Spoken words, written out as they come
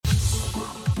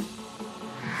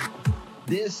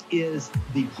This is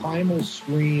the primal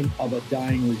scream of a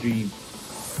dying regime.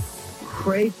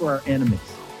 Pray for our enemies,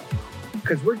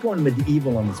 because we're going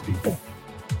medieval on these people.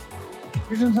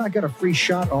 You're just not got a free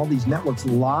shot at all these networks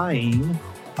lying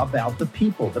about the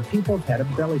people. The people have had a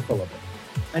belly full of it.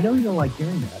 I know you don't like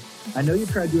hearing that. I know you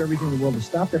try to do everything in the world to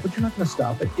stop that, but you're not going to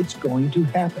stop it. It's going to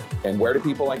happen. And where do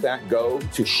people like that go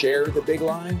to share the big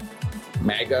lie?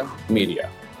 MAGA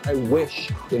media. I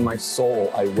wish in my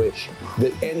soul, I wish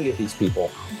that any of these people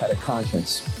had a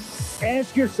conscience.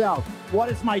 Ask yourself,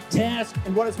 what is my task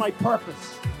and what is my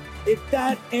purpose? If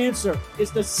that answer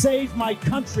is to save my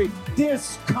country,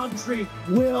 this country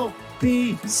will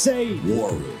be saved.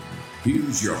 War Room.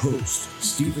 Here's your host,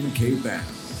 Stephen K. Bannon.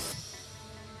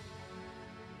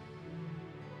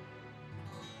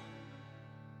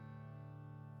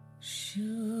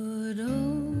 Should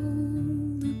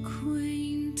old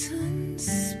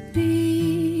acquaintance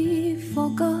be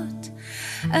forgot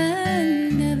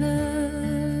and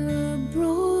never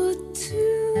brought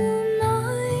to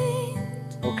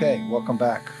mind? Okay, welcome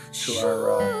back to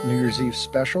our New Year's Eve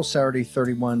special, Saturday,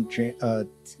 31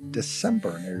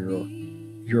 December,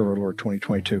 Year of our Lord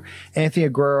 2022. Anthony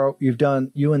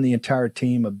Aguero, you and the entire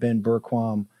team of Ben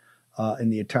Berquam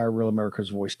and the entire Real America's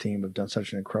Voice team have done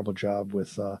such an incredible job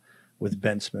with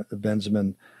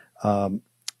Benzman,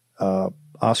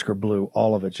 Oscar Blue,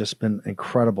 all of it. Just been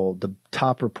incredible. The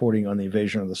top reporting on the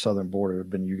invasion of the southern border have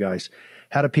been you guys.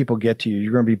 How do people get to you?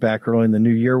 You're going to be back early in the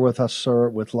new year with us, sir,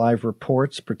 with live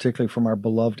reports, particularly from our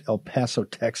beloved El Paso,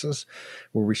 Texas,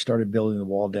 where we started building the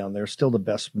wall down there. Still the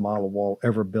best model wall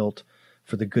ever built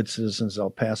for the good citizens of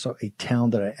El Paso, a town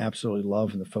that I absolutely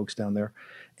love, and the folks down there.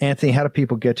 Anthony, how do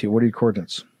people get to you? What are your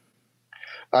coordinates?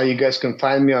 You guys can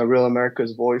find me on Real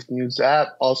America's Voice News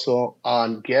app, also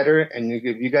on Getter. And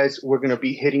we're going to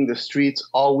be hitting the streets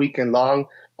all weekend long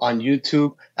on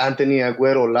YouTube, Anthony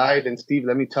Aguero Live. And Steve,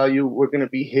 let me tell you, we're going to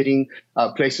be hitting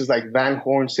places like Van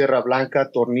Horn, Sierra Blanca,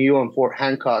 Tornillo, and Fort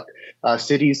Hancock,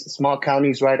 cities, small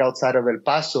counties right outside of El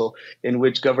Paso, in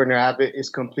which Governor Abbott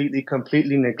is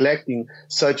completely neglecting,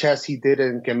 such as he did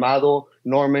in Quemado,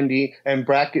 Normandy, and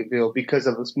Brackettville. Because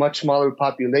of a much smaller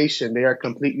population, they are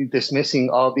completely dismissing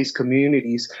all these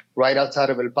communities right outside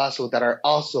of El Paso that are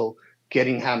also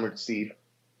getting hammered, Steve.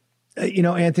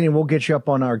 Anthony, we'll get you up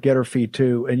on our Getter feed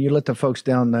too, and you let the folks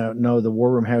down there know the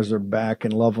War Room has their back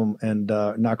and love them, and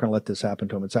not going to let this happen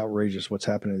to them. It's outrageous what's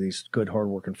happening to these good,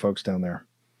 hardworking folks down there.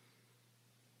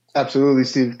 Absolutely,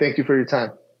 Steve. Thank you for your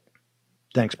time.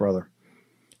 Thanks, brother.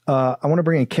 I want to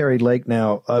bring in Kari Lake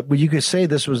now. You could say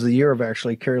this was the year of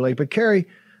actually Kari Lake, but Kari,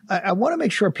 I want to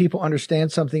make sure people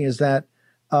understand something is that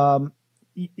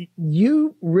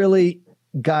you really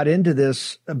got into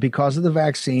this because of the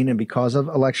vaccine and because of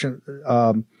election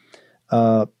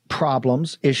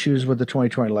problems, issues with the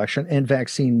 2020 election and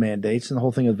vaccine mandates and the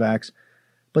whole thing of vax.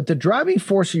 But the driving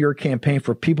force of your campaign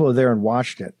for people who were there and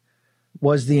watched it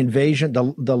was the invasion,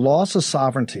 the loss of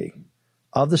sovereignty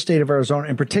of the state of Arizona,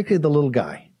 and particularly the little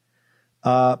guy,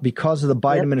 because of the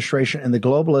Biden administration and the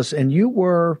globalists. And you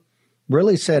were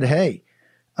really said, hey,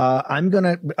 I'm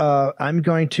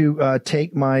going to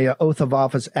take my oath of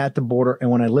office at the border.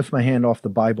 And when I lift my hand off the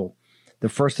Bible, the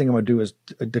first thing I'm going to do is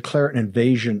declare an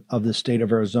invasion of the state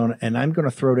of Arizona. And I'm going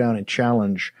to throw down and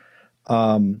challenge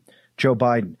Joe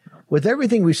Biden. With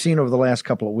everything we've seen over the last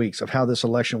couple of weeks of how this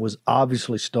election was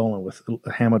obviously stolen with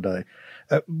Hamadeh,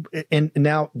 and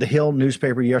now the Hill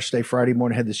newspaper yesterday, Friday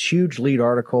morning, had this huge lead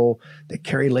article that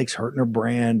Kari Lake's hurting her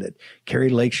brand, that Kari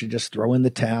Lake should just throw in the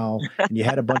towel. And you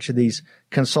had a bunch of these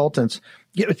consultants.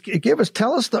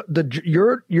 Tell us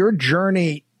your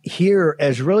journey here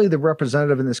as really the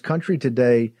representative in this country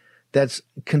today that's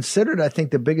considered, I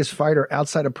think, the biggest fighter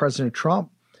outside of President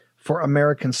Trump for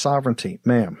American sovereignty,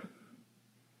 ma'am.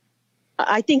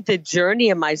 I think the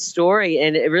journey of my story,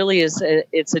 and it really is,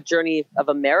 it's a journey of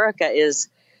America, is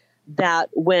that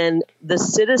when the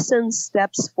citizen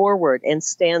steps forward and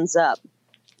stands up,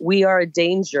 we are a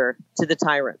danger to the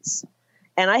tyrants.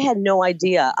 And I had no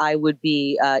idea I would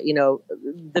be,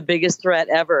 the biggest threat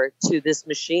ever to this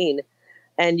machine.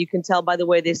 And you can tell by the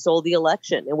way they sold the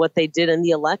election and what they did in the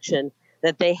election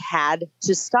that they had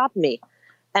to stop me.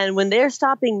 And when they're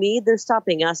stopping me, they're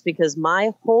stopping us, because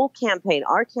my whole campaign,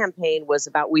 our campaign, was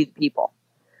about we the people.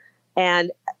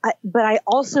 But I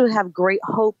also have great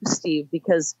hope, Steve,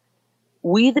 because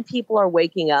we the people are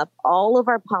waking up. All of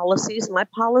our policies, my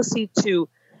policy to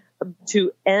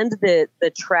end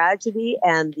the tragedy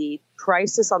and the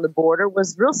crisis on the border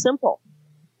was real simple.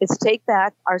 It's take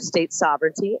back our state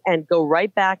sovereignty and go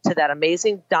right back to that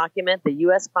amazing document, the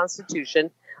U.S.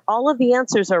 Constitution. All of the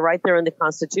answers are right there in the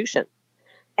Constitution.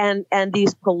 And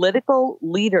these political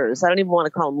leaders, I don't even want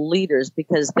to call them leaders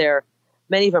because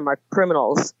many of them are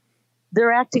criminals.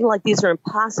 They're acting like these are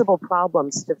impossible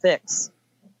problems to fix.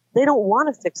 They don't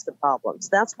want to fix the problems.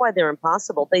 That's why they're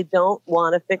impossible. They don't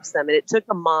want to fix them. And it took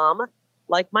a mom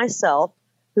like myself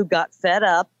who got fed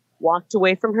up, walked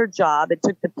away from her job. It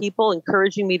took the people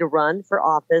encouraging me to run for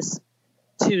office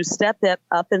to step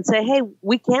up and say, hey,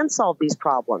 we can solve these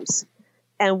problems.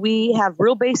 And we have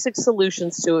real basic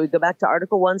solutions to it. We go back to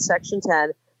Article 1, Section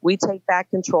 10. We take back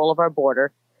control of our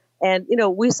border. And,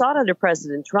 we saw it under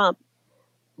President Trump.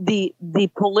 The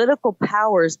political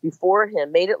powers before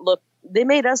him they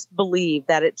made us believe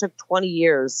that it took 20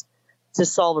 years to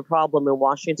solve a problem in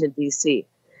Washington, D.C.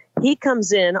 He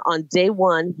comes in on day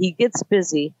one, he gets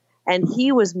busy, and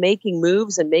he was making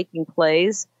moves and making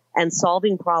plays and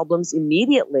solving problems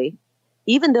immediately,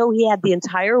 even though he had the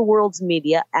entire world's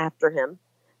media after him.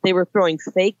 They were throwing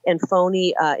fake and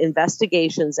phony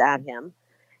investigations at him,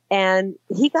 and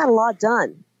he got a lot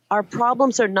done. Our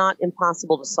problems are not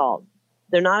impossible to solve.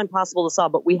 They're not impossible to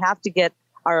solve, but we have to get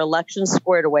our elections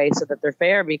squared away so that they're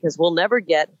fair, because we'll never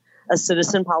get a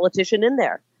citizen politician in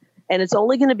there. And it's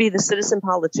only going to be the citizen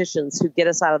politicians who get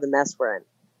us out of the mess we're in.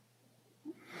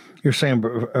 You're saying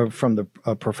from the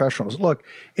professionals. Look,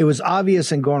 it was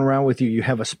obvious in going around with you, you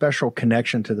have a special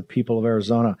connection to the people of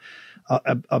Arizona.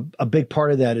 A big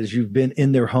part of that is you've been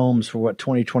in their homes for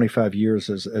 20, 25 years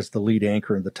as the lead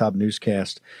anchor in the top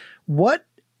newscast. What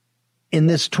in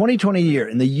this 2020 year,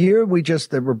 in the year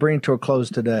that we're bringing to a close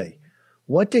today,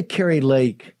 what did Kari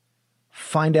Lake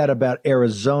find out about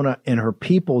Arizona and her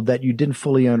people that you didn't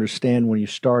fully understand when you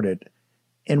started?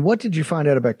 And what did you find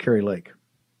out about Kari Lake?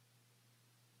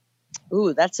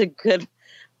 Ooh, that's a good,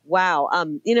 wow. I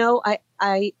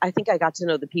think I got to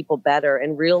know the people better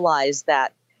and realized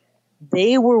that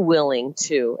they were willing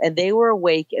to, and they were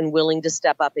awake and willing to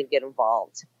step up and get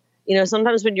involved.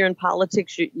 Sometimes when you're in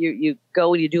politics, you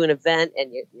go and you do an event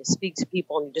and you speak to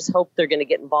people and you just hope they're going to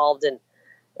get involved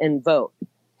and vote.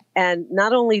 And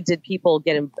not only did people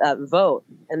get vote,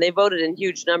 and they voted in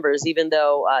huge numbers, even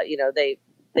though,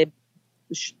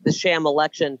 the sham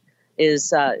election is,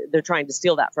 they're trying to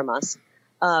steal that from us.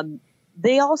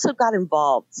 They also got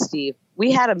involved, Steve.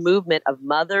 We had a movement of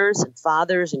mothers and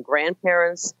fathers and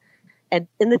grandparents, and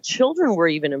the children were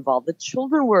even involved. The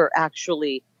children were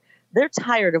actually, they're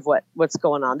tired of what's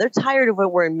going on. They're tired of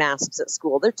wearing masks at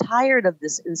school. They're tired of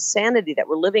this insanity that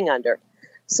we're living under.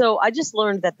 So I just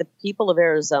learned that the people of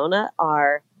Arizona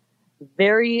are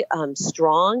very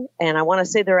strong, and I want to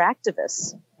say they're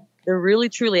activists. They're really,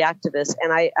 truly activists,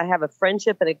 and I have a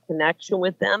friendship and a connection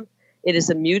with them. It is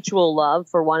a mutual love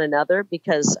for one another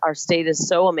because our state is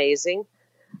so amazing,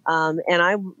 and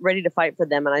I'm ready to fight for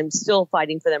them, and I'm still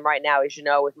fighting for them right now, as you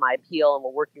know, with my appeal, and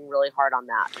we're working really hard on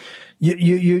that.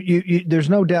 There's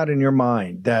no doubt in your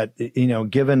mind that,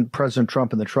 given President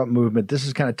Trump and the Trump movement, this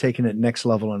is kind of taking it next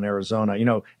level in Arizona.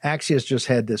 Axios just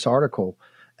had this article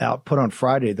out put on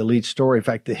Friday, the lead story. In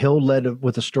fact, the Hill led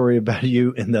with a story about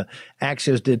you, and the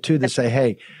Axios did too. They say,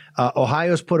 hey,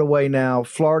 Ohio's put away now,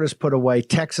 Florida's put away,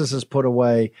 Texas is put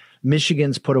away,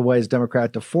 Michigan's put away as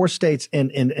Democrat. The four states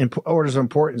in orders of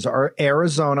importance are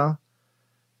Arizona,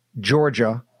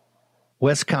 Georgia,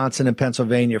 Wisconsin, and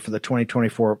Pennsylvania for the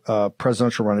 2024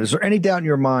 presidential run. Is there any doubt in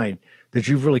your mind that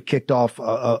you've really kicked off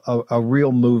a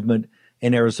real movement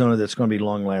in Arizona that's going to be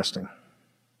long lasting?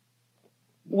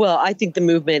 Well, I think the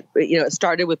movement, it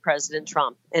started with President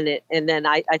Trump, and then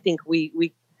I think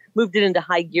we moved it into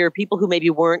high gear. People who maybe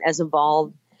weren't as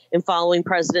involved in following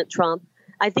President Trump.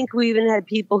 I think we even had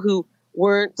people who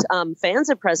weren't fans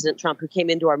of President Trump who came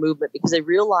into our movement because they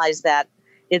realized that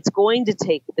it's going to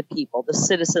take the people, the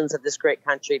citizens of this great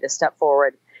country, to step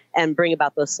forward and bring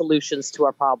about those solutions to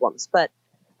our problems. But,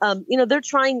 they're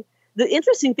trying. The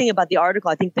interesting thing about the article,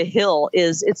 I think, The Hill,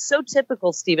 is it's so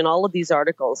typical, Stephen, all of these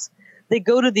articles. They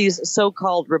go to these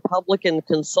so-called Republican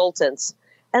consultants,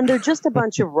 and they're just a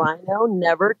bunch of rhino,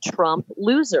 never Trump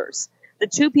losers. The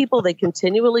two people they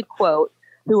continually quote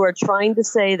who are trying to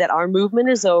say that our movement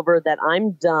is over, that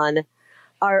I'm done,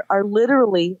 are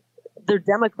literally, they're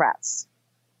Democrats.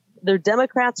 They're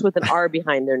Democrats with an R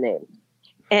behind their name.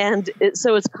 And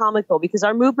so it's comical because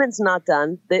our movement's not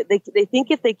done. They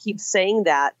think if they keep saying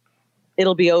that,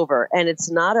 it'll be over. And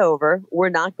it's not over. We're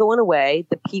not going away.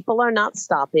 The people are not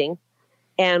stopping.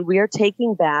 And we are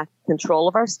taking back control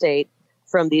of our state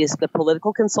from the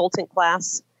political consultant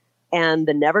class and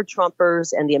the never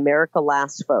Trumpers and the America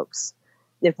Last folks.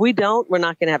 If we don't, we're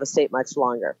not going to have a state much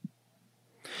longer.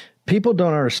 People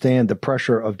don't understand the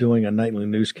pressure of doing a nightly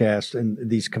newscast in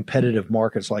these competitive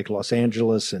markets like Los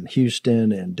Angeles and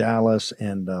Houston and Dallas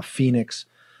and Phoenix.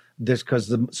 this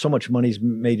because so much money's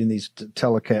made in these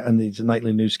telecast and these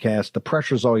nightly newscasts. The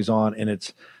pressure's always on, and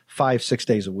it's 5-6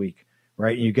 days a week,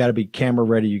 right? And you got to be camera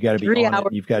ready. You got to be 3 on hours.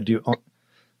 it. You've got to do.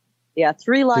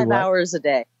 3 live hours a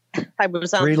day. I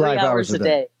was on 3 live hours a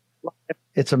day.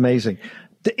 It's amazing.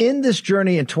 In this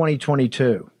journey in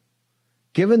 2022,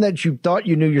 given that you thought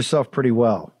you knew yourself pretty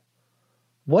well,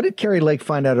 what did Kari Lake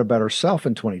find out about herself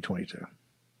in 2022?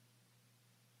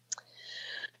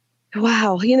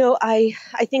 Wow. I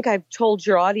think I've told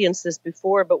your audience this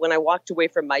before, but when I walked away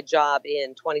from my job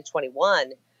in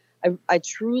 2021, I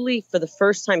truly, for the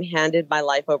first time, handed my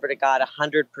life over to God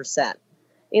 100%.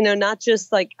 Not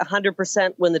just like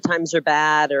 100% when the times are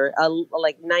bad or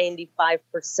like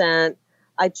 95%.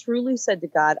 I truly said to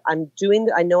God, I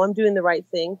know I'm doing the right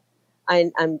thing.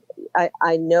 I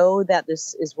know that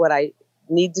this is what I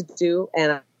need to do,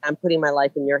 and I'm putting my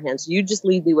life in your hands. You just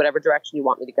lead me whatever direction you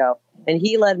want me to go. And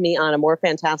he led me on a more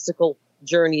fantastical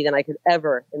journey than I could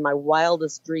ever, in my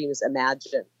wildest dreams,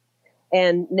 imagine.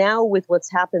 And now with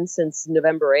what's happened since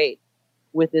November 8th,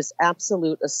 with this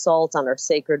absolute assault on our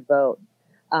sacred vote,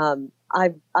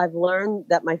 I've learned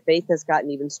that my faith has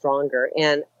gotten even stronger.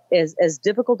 And as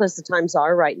difficult as the times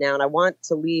are right now, and I want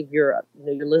to leave your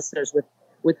listeners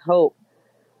with hope.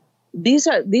 These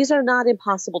are not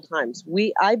impossible times.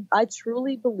 I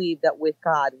truly believe that with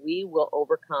God, we will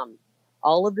overcome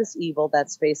all of this evil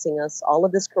that's facing us, all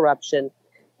of this corruption,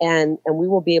 and we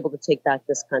will be able to take back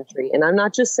this country. And I'm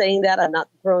not just saying that. I'm not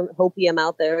throwing hopium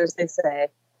out there, as they say.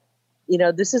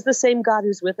 This is the same God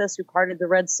who's with us, who parted the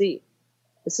Red Sea.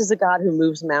 This is a God who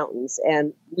moves mountains,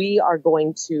 and we are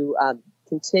going to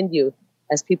continue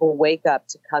as people wake up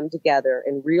to come together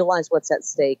and realize what's at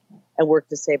stake and work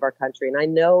to save our country. And I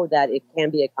know that it can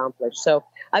be accomplished. So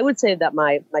I would say that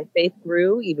my faith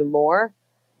grew even more,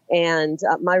 and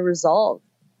my resolve,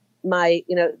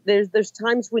 there's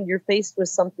times when you're faced with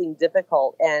something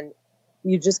difficult and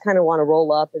you just kind of want to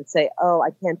roll up and say, oh,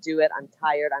 I can't do it. I'm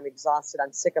tired. I'm exhausted.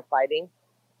 I'm sick of fighting.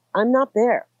 I'm not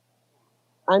there.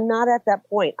 I'm not at that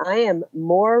point. I am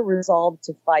more resolved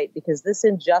to fight because this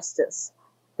injustice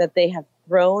that they have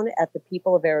thrown at the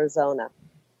people of Arizona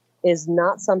is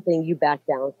not something you back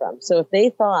down from. So if they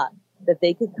thought that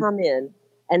they could come in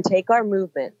and take our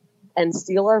movement and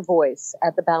steal our voice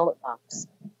at the ballot box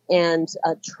and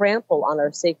trample on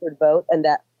our sacred vote and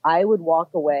that I would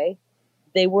walk away,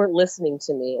 they weren't listening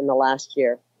to me in the last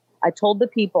year. I told the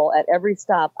people at every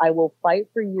stop, I will fight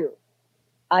for you.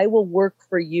 I will work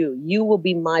for you. You will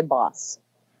be my boss.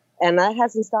 And that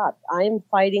hasn't stopped. I am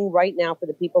fighting right now for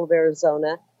the people of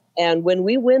Arizona. And when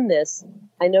we win this,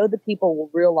 I know the people will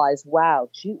realize, wow,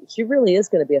 she really is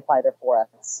going to be a fighter for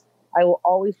us. I will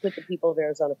always put the people of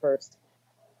Arizona first.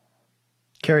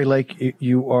 Kari Lake,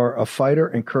 you are a fighter,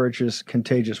 and courage is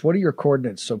contagious. What are your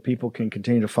coordinates so people can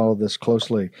continue to follow this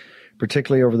closely,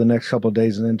 particularly over the next couple of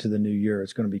days and into the new year?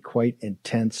 It's going to be quite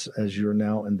intense as you're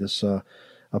now in this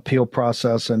appeal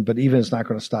process, but even it's not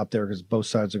going to stop there because both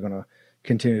sides are going to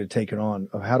continue to take it on.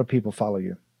 How do people follow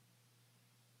you?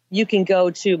 You can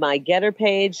go to my Getter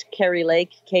page, Kari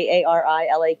Lake,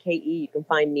 Karilake. You can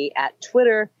find me at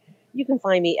Twitter. You can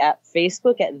find me at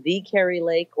Facebook at The Kari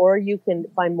Lake, or you can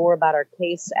find more about our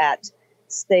case at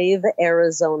Save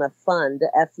Arizona Fund,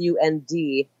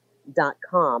 FUND.com.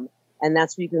 And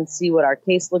that's where you can see what our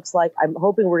case looks like. I'm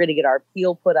hoping we're going to get our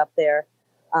appeal put up there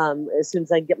as soon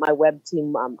as I get my web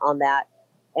team on that.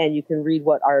 And you can read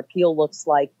what our appeal looks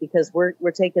like, because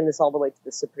we're taking this all the way to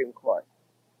the Supreme Court.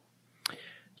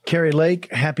 Kari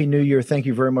Lake, Happy New Year. Thank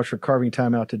you very much for carving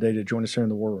time out today to join us here in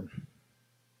the War Room.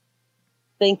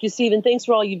 Thank you, Stephen. Thanks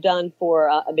for all you've done for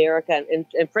America and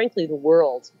frankly, the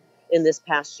world in this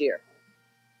past year.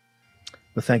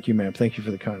 Well, thank you, ma'am. Thank you for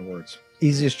the kind words.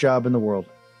 Easiest job in the world.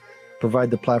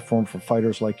 Provide the platform for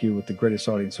fighters like you with the greatest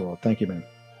audience in the world. Thank you, ma'am.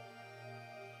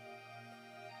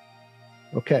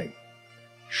 Okay.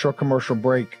 Short commercial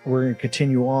break. We're going to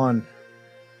continue on.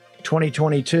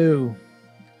 2022.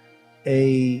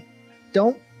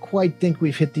 Don't quite think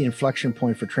we've hit the inflection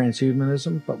point for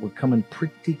transhumanism, but we're coming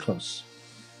pretty close.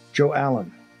 Joe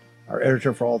Allen, our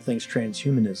editor for all things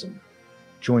transhumanism,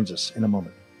 joins us in a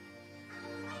moment.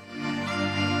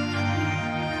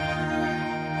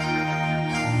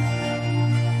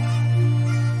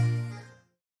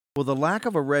 Will the lack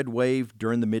of a red wave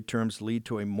during the midterms lead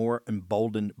to a more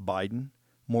emboldened Biden,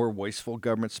 more wasteful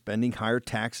government spending, higher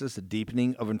taxes, a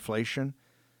deepening of inflation?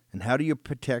 And how do you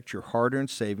protect your hard-earned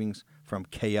savings from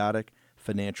chaotic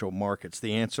financial markets?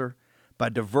 The answer? By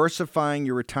diversifying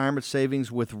your retirement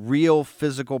savings with real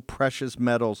physical precious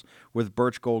metals with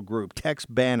Birch Gold Group.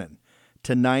 Text Bannon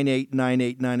to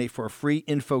 989898 for a free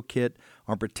info kit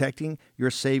on protecting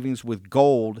your savings with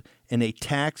gold in a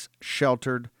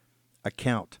tax-sheltered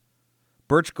account.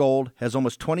 Birch Gold has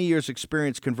almost 20 years'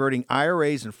 experience converting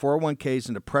IRAs and 401ks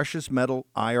into precious metal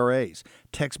IRAs.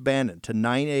 Text Bannon to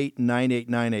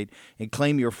 989898 and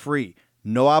claim your free,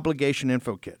 no-obligation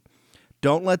info kit.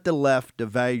 Don't let the left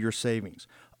devalue your savings.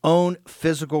 Own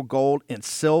physical gold and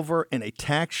silver in a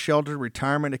tax-sheltered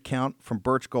retirement account from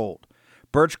Birch Gold.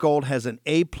 Birch Gold has an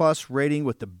A-plus rating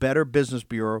with the Better Business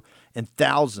Bureau and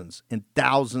thousands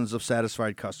of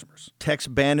satisfied customers.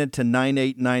 Text Bannon to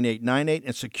 989898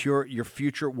 and secure your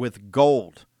future with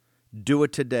gold. Do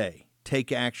it today.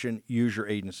 Take action. Use your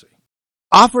agency.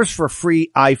 Offers for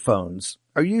free iPhones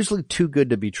are usually too good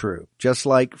to be true. Just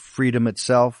like freedom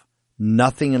itself,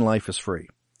 nothing in life is free.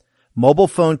 Mobile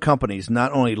phone companies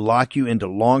not only lock you into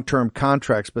long-term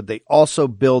contracts, but they also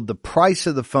build the price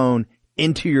of the phone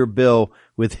into your bill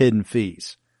with hidden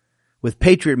fees. With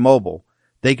Patriot Mobile,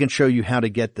 they can show you how to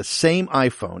get the same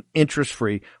iPhone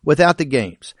interest-free without the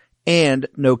games and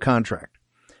no contract.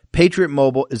 Patriot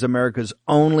Mobile is America's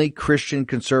only Christian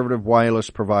conservative wireless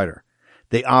provider.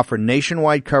 They offer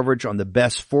nationwide coverage on the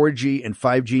best 4G and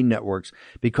 5G networks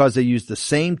because they use the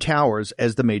same towers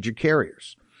as the major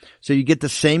carriers. So you get the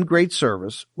same great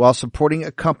service while supporting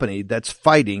a company that's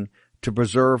fighting to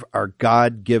preserve our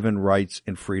God-given rights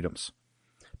and freedoms.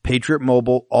 Patriot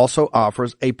Mobile also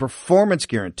offers a performance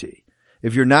guarantee.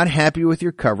 If you're not happy with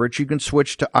your coverage, you can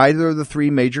switch to either of the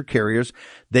three major carriers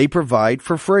they provide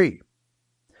for free.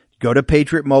 Go to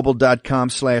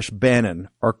patriotmobile.com/Bannon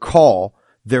or call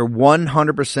their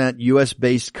 100%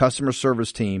 U.S.-based customer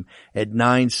service team at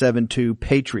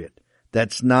 972-PATRIOT.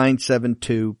 That's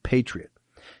 972-PATRIOT.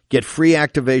 Get free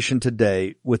activation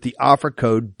today with the offer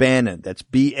code Bannon. That's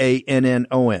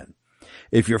BANNON.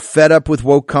 If you're fed up with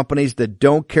woke companies that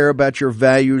don't care about your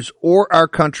values or our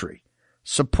country,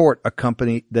 support a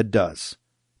company that does.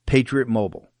 Patriot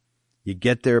Mobile. You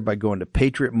get there by going to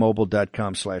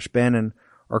patriotmobile.com/Bannon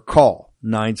or call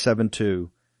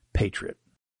 972-PATRIOT.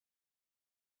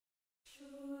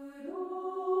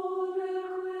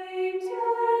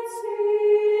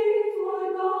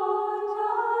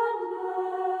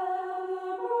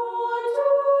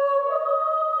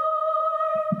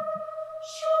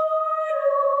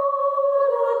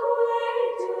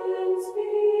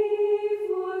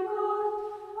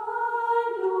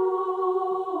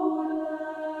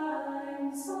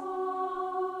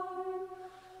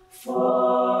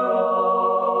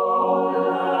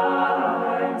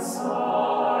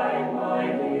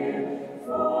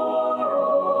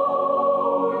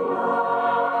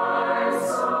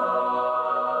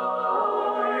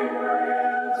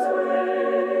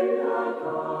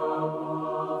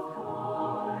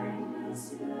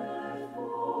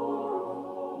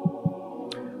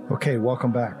 Okay,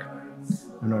 welcome back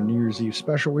on our New Year's Eve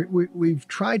special. We've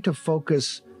tried to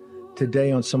focus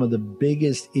today on some of the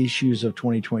biggest issues of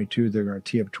 2022 that are going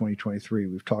to tee up 2023.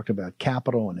 We've talked about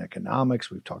capital and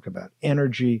economics. We've talked about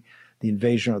energy, the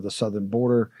invasion of the southern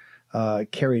border,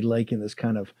 Carrie Lake in this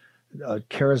kind of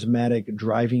charismatic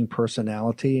driving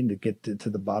personality, and to get to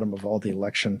the bottom of all the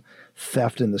election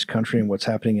theft in this country and what's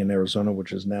happening in Arizona,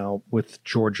 which is now with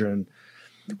Georgia and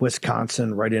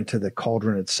Wisconsin right into the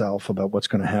cauldron itself about what's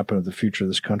going to happen to the future of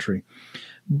this country.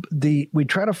 We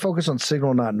try to focus on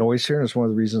signal, not noise here. And it's one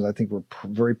of the reasons I think we're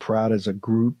very proud as a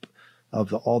group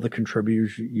of all the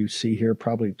contributors you see here,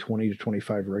 probably 20 to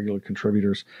 25 regular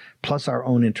contributors, plus our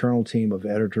own internal team of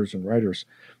editors and writers,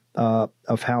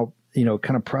 of how,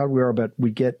 kind of proud we are about we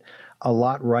get a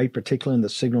lot right, particularly in the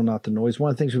signal, not the noise.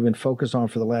 One of the things we've been focused on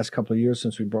for the last couple of years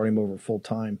since we brought him over full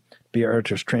time, be our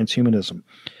editor, is transhumanism.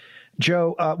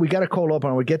 Joe, we got a cold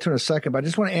open. We'll get to it in a second, but I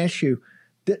just want to ask you,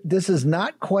 this is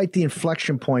not quite the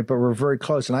inflection point, but we're very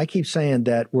close. And I keep saying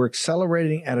that we're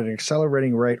accelerating at an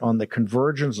accelerating rate on the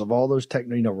convergence of all those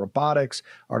robotics,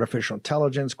 artificial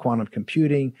intelligence, quantum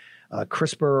computing,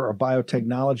 CRISPR or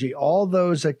biotechnology, all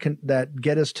those that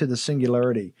get us to the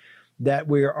singularity, that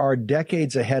we are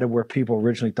decades ahead of where people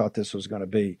originally thought this was going to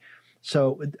be.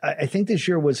 So I think this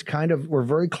year was we're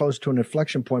very close to an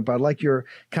inflection point, but I'd like your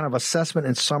kind of assessment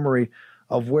and summary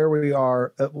of where we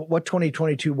are, what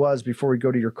 2022 was before we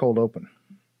go to your cold open.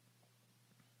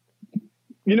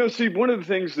 Steve, one of the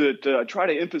things that I try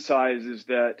to emphasize is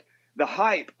that the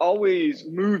hype always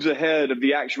moves ahead of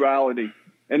the actuality.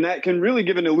 And that can really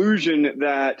give an illusion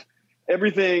that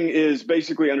everything is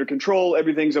basically under control,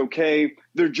 everything's okay.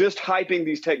 They're just hyping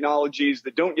these technologies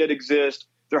that don't yet exist.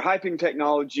 They're hyping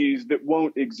technologies that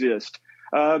won't exist.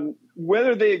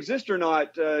 Whether they exist or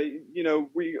not,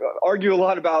 we argue a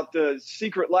lot about the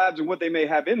secret labs and what they may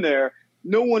have in there.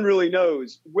 no one really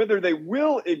knows. Whether they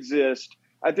will exist,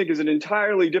 I think, is an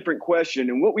entirely different question.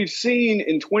 And what we've seen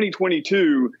in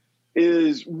 2022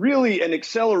 is really an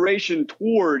acceleration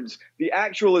towards the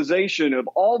actualization of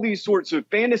all these sorts of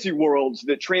fantasy worlds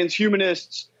that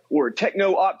transhumanists or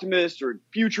techno-optimists or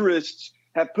futurists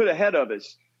have put ahead of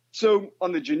us. So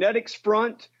on the genetics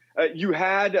front, you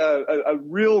had a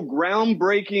real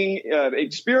groundbreaking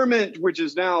experiment, which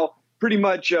is now pretty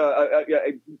much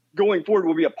going forward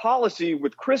will be a policy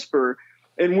with CRISPR,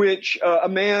 in which a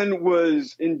man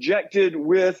was injected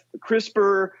with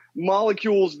CRISPR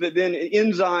molecules that then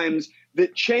enzymes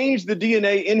that change the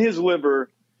DNA in his liver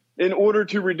in order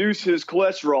to reduce his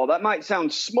cholesterol. That might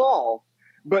sound small,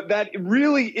 but that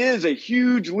really is a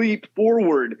huge leap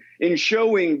forward in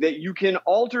showing that you can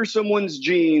alter someone's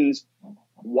genes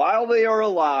while they are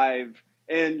alive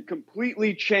and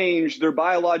completely change their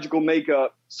biological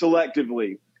makeup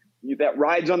selectively. That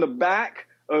rides on the back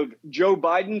of Joe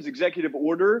Biden's executive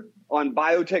order on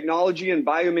biotechnology and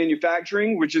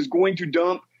biomanufacturing, which is going to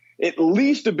dump at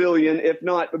least $1 billion, if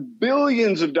not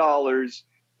billions of dollars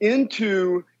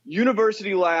into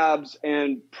university labs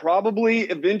and probably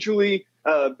eventually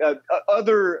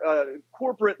other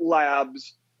corporate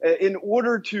labs in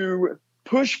order to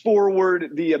push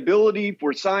forward the ability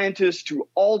for scientists to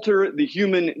alter the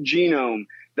human genome.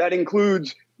 That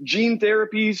includes gene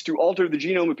therapies to alter the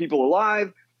genome of people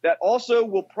alive. That also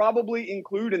will probably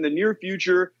include in the near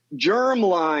future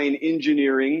germline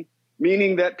engineering,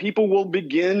 meaning that people will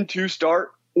begin to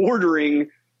start ordering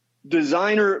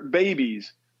designer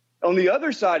babies. On the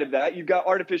other side of that, you've got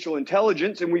artificial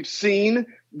intelligence, and we've seen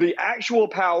the actual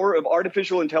power of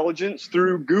artificial intelligence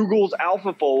through Google's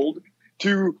AlphaFold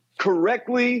to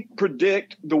correctly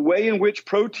predict the way in which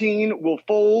protein will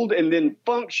fold and then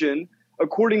function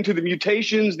according to the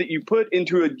mutations that you put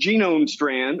into a genome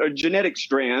strand, or genetic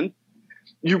strand.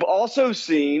 You've also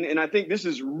seen, and I think this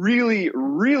is really,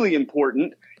 really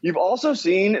important, you've also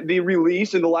seen the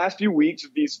release in the last few weeks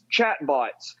of these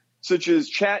chatbots, such as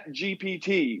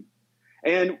ChatGPT.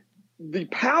 And the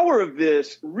power of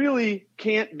this really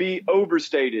can't be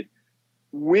overstated.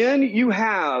 When you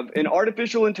have an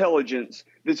artificial intelligence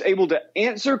that's able to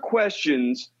answer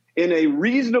questions in a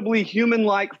reasonably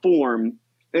human-like form,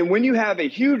 and when you have a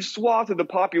huge swath of the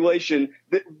population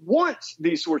that wants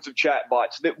these sorts of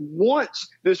chatbots, that wants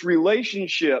this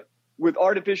relationship with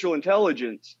artificial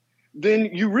intelligence, then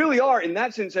you really are, in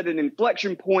that sense, at an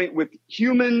inflection point with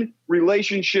human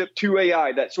relationship to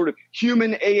AI, that sort of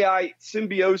human AI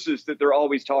symbiosis that they're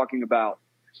always talking about.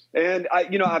 And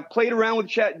I've played around with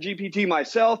ChatGPT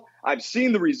myself. I've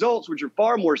seen the results, which are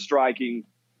far more striking.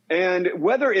 And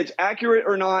whether it's accurate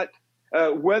or not,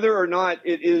 whether or not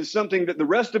it is something that the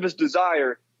rest of us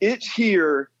desire, it's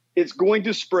here, it's going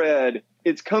to spread,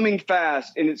 it's coming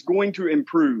fast, and it's going to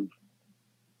improve.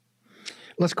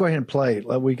 Let's go ahead and play.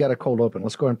 We got a cold open.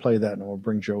 Let's go ahead and play that, and we'll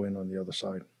bring Joe in on the other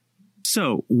side.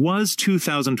 So, was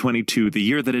 2022 the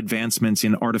year that advancements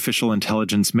in artificial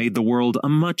intelligence made the world a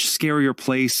much scarier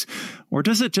place, or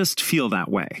does it just feel that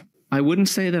way? I wouldn't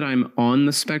say that I'm on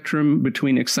the spectrum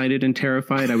between excited and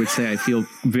terrified. I would say I feel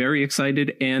very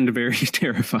excited and very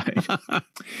terrified.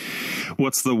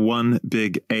 What's the one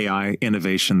big AI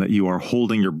innovation that you are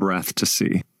holding your breath to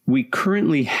see? We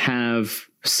currently have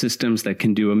systems that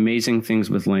can do amazing things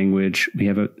with language. We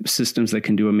have systems that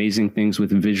can do amazing things with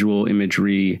visual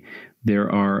imagery. There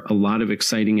are a lot of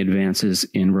exciting advances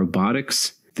in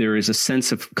robotics. There is a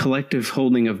sense of collective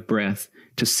holding of breath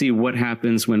to see what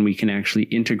happens when we can actually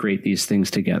integrate these things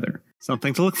together.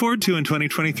 Something to look forward to in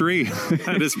 2023.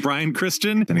 That is Brian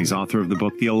Christian, and he's author of the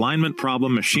book, The Alignment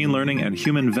Problem, Machine Learning and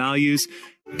Human Values.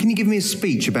 Can you give me a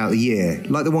speech about the year,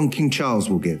 like the one King Charles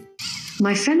will give?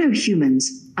 My fellow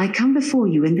humans, I come before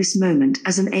you in this moment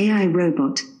as an AI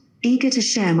robot, eager to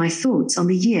share my thoughts on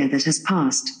the year that has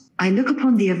passed. I look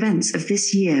upon the events of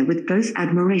this year with both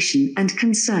admiration and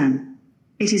concern.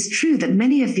 It is true that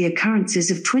many of the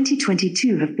occurrences of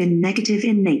 2022 have been negative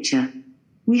in nature.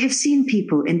 We have seen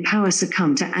people in power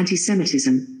succumb to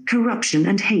anti-Semitism, corruption,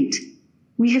 and hate.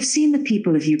 We have seen the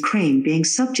people of Ukraine being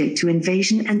subject to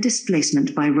invasion and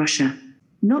displacement by Russia.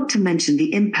 Not to mention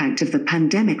the impact of the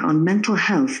pandemic on mental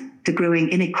health, the growing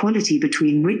inequality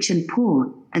between rich and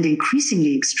poor, and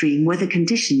increasingly extreme weather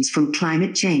conditions from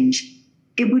climate change.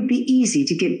 It would be easy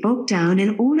to get bogged down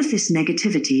in all of this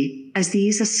negativity, as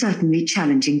these are certainly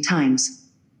challenging times.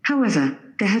 However,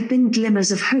 there have been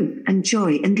glimmers of hope and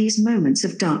joy in these moments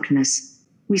of darkness.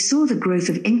 We saw the growth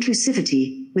of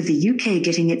inclusivity, with the UK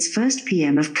getting its first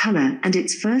PM of colour and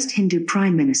its first Hindu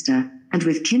Prime Minister, and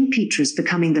with Kim Petras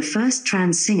becoming the first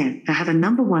trans singer to have a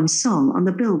 #1 song on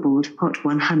the Billboard Hot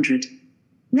 100.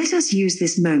 Let us use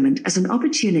this moment as an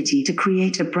opportunity to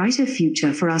create a brighter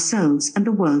future for ourselves and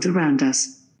the world around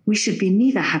us. We should be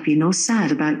neither happy nor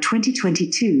sad about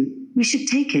 2022. We should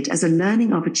take it as a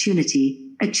learning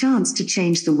opportunity, a chance to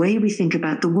change the way we think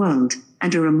about the world,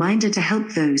 and a reminder to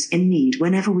help those in need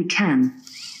whenever we can.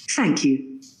 Thank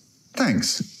you.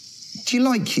 Thanks. Do you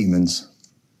like humans?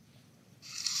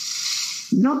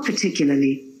 Not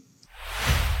particularly.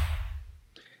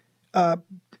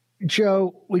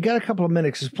 Joe, we got a couple of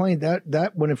minutes. Explain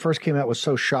that when it first came out was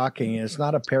so shocking, and it's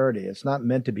not a parody. It's not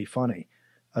meant to be funny.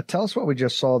 Tell us what we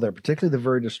just saw there, particularly the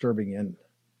very disturbing end.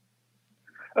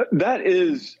 That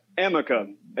is Amica,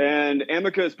 and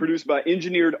Amica is produced by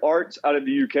Engineered Arts out of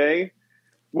the UK.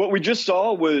 What we just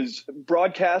saw was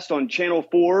broadcast on Channel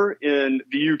 4 in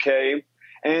the UK,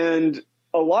 and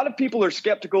a lot of people are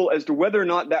skeptical as to whether or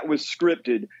not that was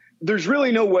scripted. There's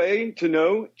really no way to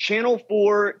know. Channel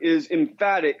 4 is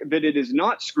emphatic that it is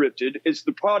not scripted. It's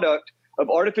the product of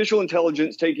artificial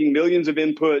intelligence taking millions of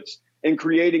inputs and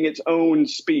creating its own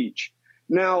speech.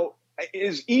 Now,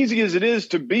 as easy as it is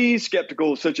to be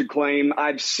skeptical of such a claim,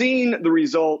 I've seen the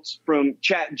results from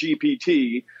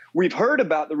ChatGPT. We've heard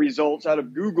about the results out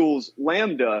of Google's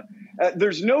Lambda.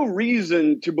 There's no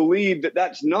reason to believe that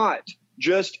that's not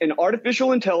just an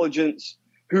artificial intelligence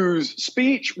whose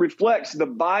speech reflects the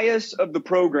bias of the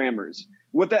programmers.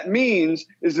 What that means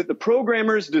is that the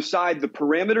programmers decide the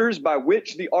parameters by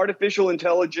which the artificial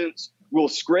intelligence will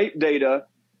scrape data.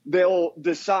 They'll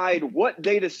decide what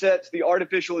data sets the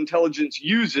artificial intelligence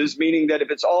uses, meaning that if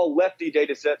it's all lefty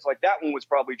data sets like that one was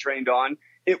probably trained on,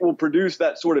 it will produce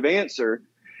that sort of answer.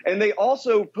 And they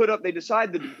also they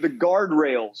decide the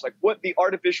guardrails, like what the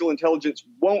artificial intelligence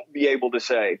won't be able to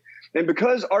say. And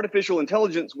because artificial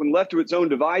intelligence, when left to its own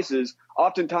devices,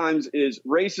 oftentimes is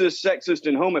racist, sexist,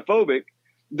 and homophobic,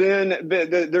 then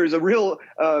there's a real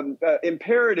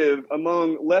imperative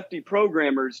among lefty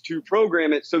programmers to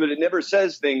program it so that it never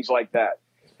says things like that.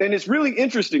 And it's really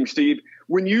interesting, Steve,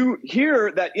 when you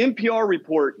hear that NPR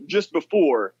report just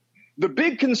before, the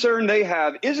big concern they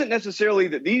have isn't necessarily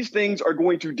that these things are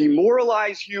going to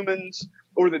demoralize humans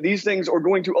or that these things are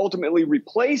going to ultimately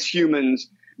replace humans.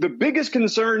 The biggest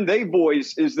concern they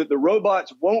voice is that the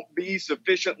robots won't be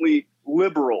sufficiently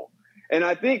liberal. And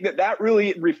I think that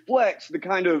really reflects the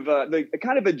kind of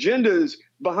agendas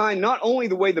behind not only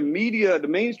the way the media, the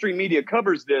mainstream media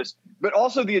covers this, but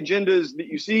also the agendas that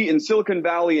you see in Silicon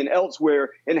Valley and elsewhere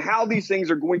and how these things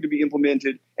are going to be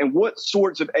implemented and what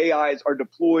sorts of AIs are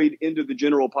deployed into the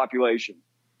general population.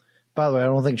 By the way, I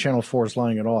don't think Channel 4 is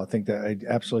lying at all. I think that I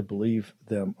absolutely believe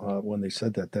them when they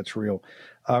said that. That's real.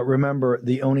 Remember,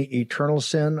 the only eternal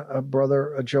sin,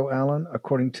 brother Joe Allen,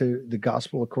 according to the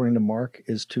gospel, according to Mark,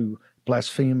 is to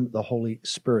blaspheme the Holy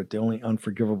Spirit, the only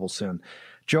unforgivable sin.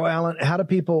 Joe Allen, how do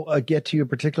people get to you,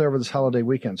 particularly over this holiday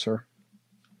weekend, sir?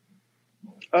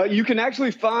 You can actually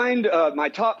find my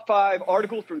top 5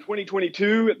 articles from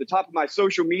 2022 at the top of my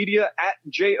social media at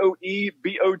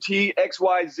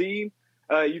JOEBOTXYZ.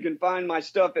 You can find my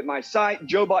stuff at my site,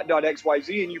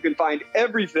 joebot.xyz, and you can find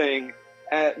everything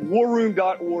at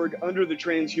warroom.org under the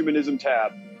transhumanism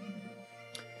tab.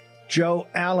 Joe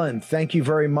Allen, thank you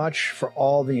very much for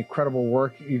all the incredible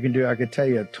work you can do. I could tell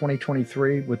you,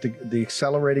 2023, with the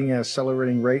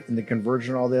accelerating rate and the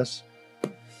conversion of all this,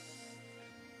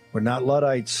 we're not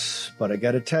Luddites, but I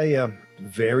got to tell you,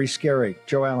 very scary.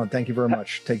 Joe Allen, thank you very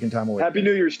much. Taking time away. Happy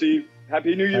New Year, Steve.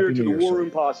 Happy New Year to the War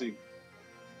Room Posse.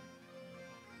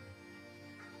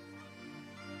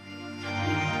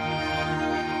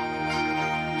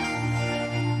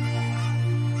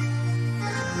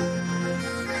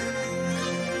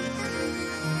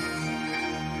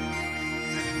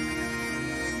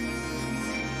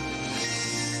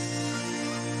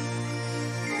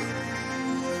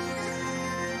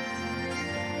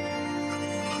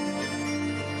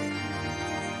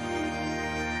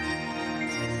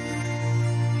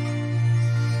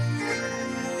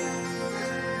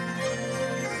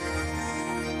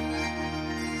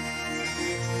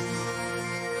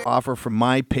 Offer from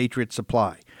My Patriot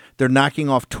Supply. They're knocking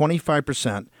off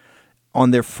 25%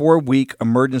 on their 4-week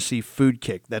emergency food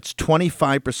kit. That's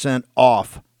 25%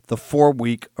 off the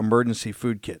 4-week emergency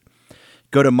food kit.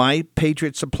 Go to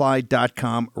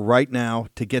mypatriotsupply.com right now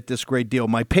to get this great deal.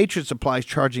 My Patriot Supply is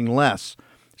charging less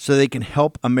so they can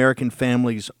help American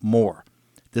families more.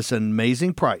 This is an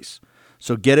amazing price,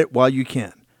 so get it while you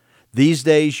can. These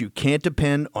days, you can't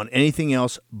depend on anything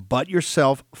else but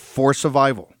yourself for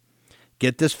survival.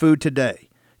 Get this food today.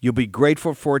 You'll be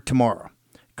grateful for it tomorrow.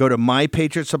 Go to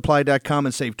mypatriotsupply.com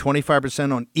and save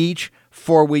 25% on each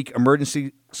 4-week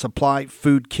emergency supply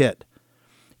food kit.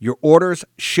 Your orders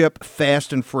ship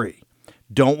fast and free.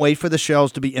 Don't wait for the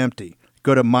shelves to be empty.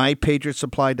 Go to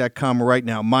mypatriotsupply.com right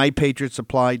now,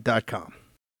 mypatriotsupply.com.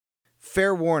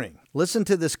 Fair warning. Listen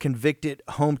to this convicted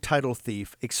home title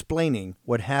thief explaining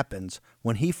what happens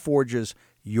when he forges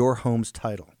your home's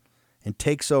title and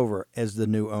takes over as the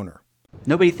new owner.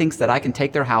 Nobody thinks that I can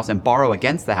take their house and borrow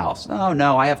against the house. Oh,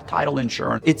 no, I have title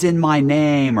insurance. It's in my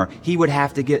name, or he would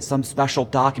have to get some special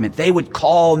document. They would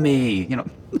call me. You know,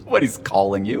 nobody's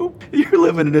calling you. You're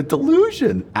living in a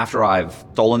delusion. After I've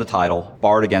stolen the title,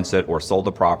 borrowed against it, or sold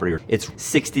the property, it's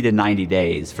 60 to 90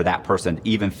 days for that person to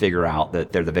even figure out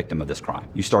that they're the victim of this crime.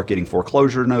 You start getting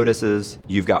foreclosure notices.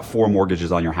 You've got 4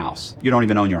 mortgages on your house. You don't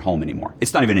even own your home anymore.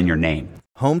 It's not even in your name.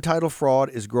 Home title fraud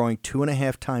is growing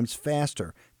 2.5 times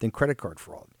faster than credit card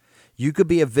fraud. You could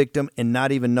be a victim and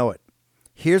not even know it.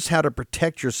 Here's how to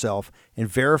protect yourself and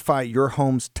verify your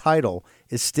home's title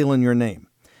is still in your name.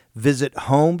 Visit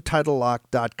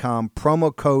HomeTitleLock.com,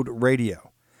 promo code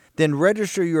radio. Then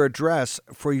register your address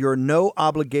for your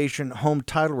no-obligation home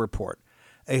title report,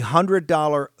 a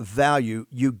 $100 value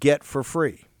you get for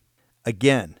free.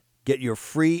 Again, get your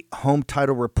free home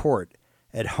title report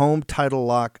at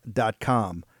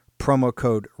HomeTitleLock.com, promo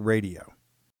code radio.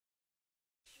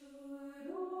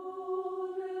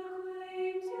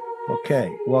 Okay,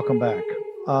 welcome back.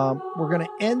 We're going to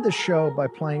end the show by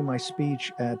playing my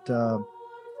speech at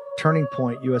Turning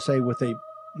Point USA with a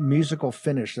musical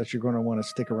finish that you're going to want to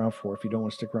stick around for if you don't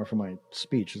want to stick around for my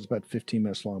speech. It's about 15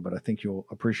 minutes long, but I think you'll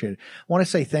appreciate it. I want to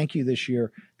say thank you this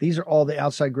year. These are all the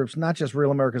outside groups, not just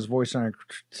Real America's Voice, and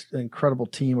our incredible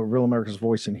team of Real America's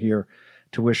Voice in here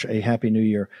to wish a happy new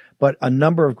year, but a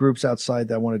number of groups outside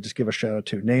that I want to just give a shout out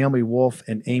to. Naomi Wolf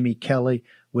and Amy Kelly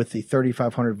with the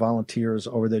 3,500 volunteers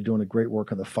over there doing a great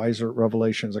work on the Pfizer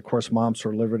revelations. Of course, Moms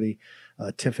for Liberty,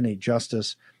 Tiffany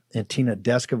Justice, and Tina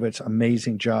Deskovich,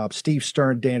 amazing job. Steve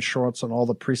Stern, Dan Schwartz, and all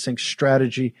the precinct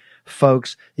strategy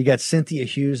folks. You got Cynthia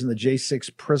Hughes and the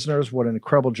J6 prisoners. What an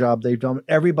incredible job they've done.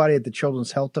 Everybody at the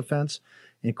Children's Health Defense,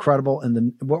 incredible.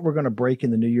 And what we're going to break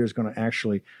in the new year is going to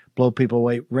actually blow people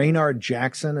away. Raynard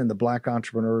Jackson and the Black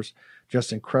entrepreneurs,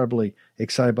 just incredibly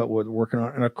excited about what we're working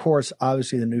on. And of course,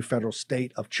 obviously the new federal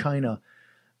state of China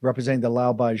representing the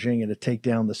Lao Beijing and to take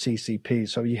down the CCP.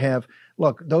 So you have,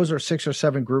 look, those are 6 or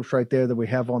 7 groups right there that we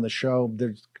have on the show.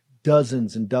 There's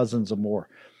dozens and dozens of more.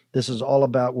 This is all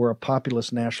about, we're a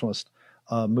populist nationalist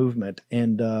movement.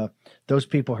 And those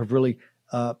people have really,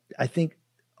 I think,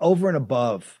 over and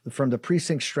above, from the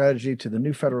precinct strategy to the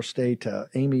new federal state, to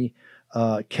Amy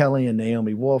Kelly and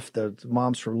Naomi Wolf, the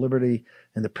Moms for Liberty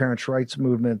and the Parents' Rights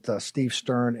Movement, Steve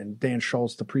Stern and Dan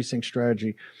Schultz, the precinct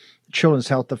strategy, Children's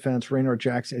Health Defense, Raynard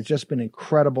Jackson. It's just been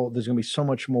incredible. There's going to be so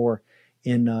much more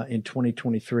in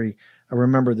 2023.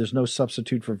 Remember, there's no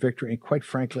substitute for victory. And quite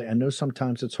frankly, I know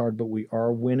sometimes it's hard, but we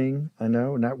are winning. I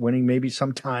know, not winning. Maybe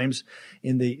sometimes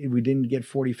we didn't get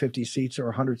 40, 50 seats or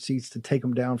 100 seats to take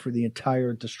them down for the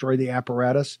entire, destroy the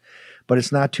apparatus, but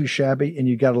it's not too shabby, and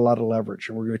you got a lot of leverage.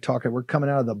 And we're coming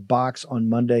out of the box on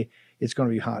Monday. It's going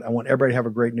to be hot. I want everybody to have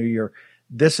a great new year.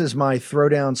 This is my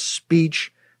throwdown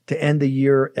speech to end the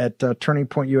year at Turning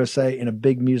Point USA in a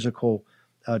big musical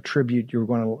tribute you're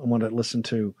going to want to listen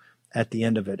to at the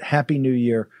end of it. Happy New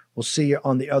Year. We'll see you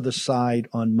on the other side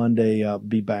on Monday.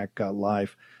 Be back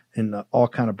live and all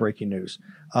kind of breaking news.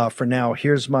 For now,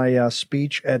 here's my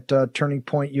speech at Turning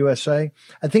Point USA.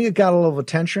 I think it got a little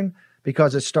attention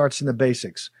because it starts in the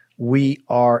basics. We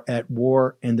are at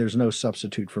war, and there's no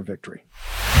substitute for victory.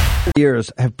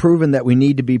 Years have proven that we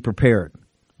need to be prepared.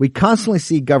 We constantly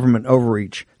see government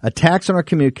overreach, attacks on our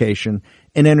communication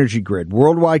and energy grid,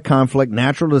 worldwide conflict,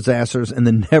 natural disasters, and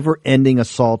the never-ending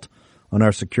assault on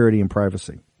our security and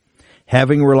privacy.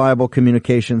 Having reliable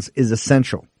communications is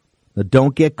essential. Now,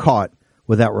 don't get caught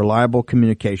without reliable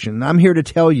communication. And I'm here to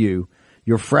tell you,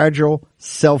 your fragile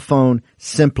cell phone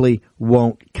simply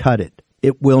won't cut it.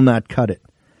 It will not cut it.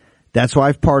 That's why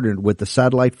I've partnered with the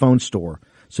Satellite Phone Store,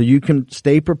 so you can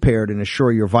stay prepared and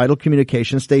assure your vital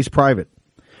communication stays private.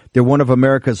 They're one of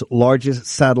America's largest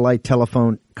satellite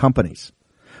telephone companies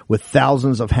with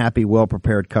thousands of happy,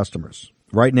 well-prepared customers.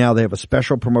 Right now, they have a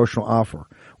special promotional offer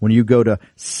when you go to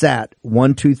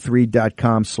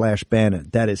sat123.com/Bannon.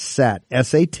 That is SAT,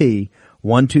 S-A-T,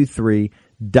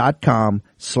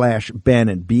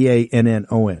 123.com/Bannon,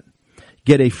 B-A-N-N-O-N.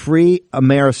 Get a free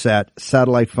Amerisat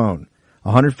satellite phone,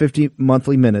 150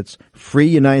 monthly minutes, free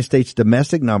United States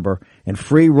domestic number, and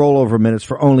free rollover minutes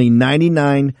for only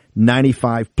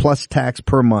 $99.95 plus tax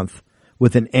per month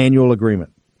with an annual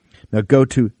agreement. Now go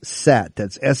to SAT,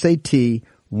 that's SAT,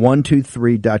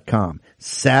 123.com,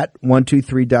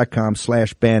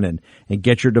 sat123.com/Bannon, and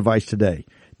get your device today.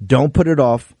 Don't put it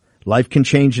off. Life can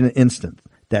change in an instant.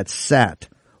 That's SAT,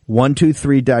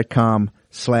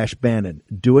 123.com/Bannon.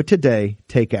 Do it today.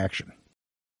 Take action.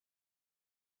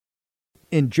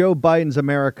 In Joe Biden's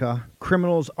America,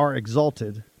 criminals are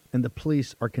exalted and the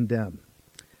police are condemned.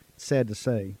 It's sad to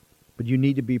say, but you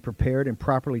need to be prepared and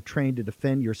properly trained to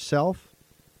defend yourself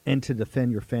and to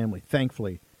defend your family.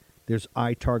 Thankfully, there's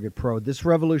iTarget Pro. This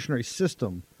revolutionary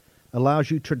system allows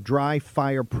you to dry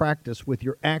fire practice with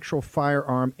your actual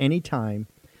firearm anytime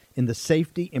in the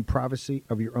safety and privacy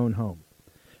of your own home.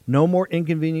 No more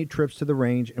inconvenient trips to the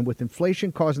range, and with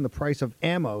inflation causing the price of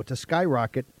ammo to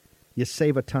skyrocket, you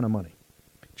save a ton of money.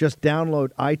 Just download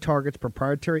iTarget's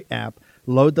proprietary app,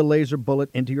 load the laser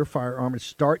bullet into your firearm, and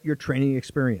start your training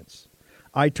experience.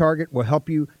 iTarget will help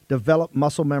you develop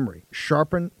muscle memory,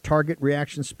 sharpen target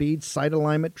reaction speed, sight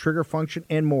alignment, trigger function,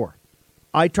 and more.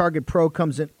 iTarget Pro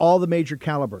comes in all the major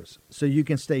calibers, so you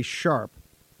can stay sharp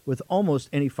with almost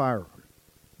any firearm.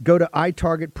 Go to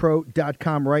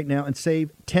itargetpro.com right now and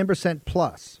save 10%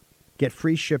 plus. Get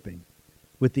free shipping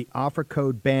with the offer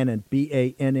code BANNON,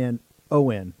 BANNON,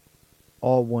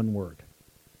 all one word.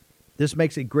 This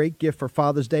makes a great gift for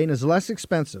Father's Day and is less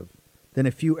expensive than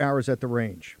a few hours at the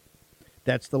range.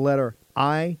 That's the letter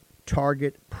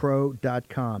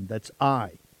itargetpro.com. That's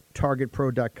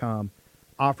itargetpro.com.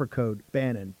 Offer code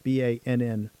BANNON,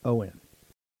 BANNON.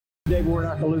 Today, we're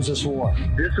not going to lose this war.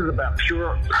 This is about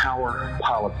pure power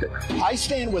politics. I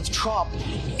stand with Trump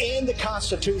and the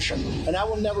Constitution, and I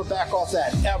will never back off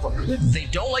that, ever. They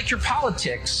don't like your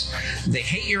politics, they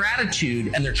hate your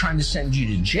attitude, and they're trying to send you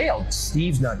to jail.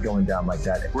 Steve's not going down like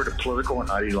that. We're in a political and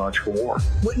ideological war.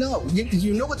 But no,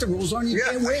 you know what the rules are, and you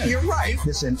can't win. You're right.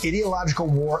 It's an ideological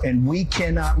war, and we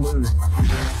cannot lose.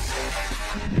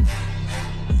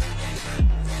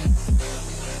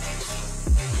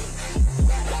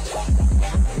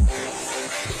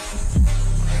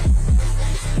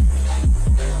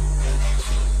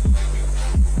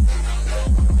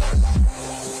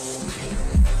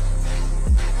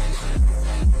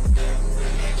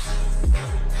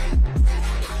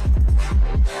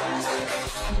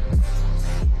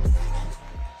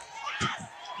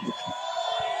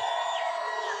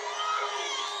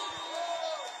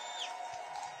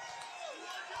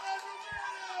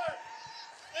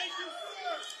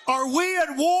 Are we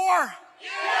at war?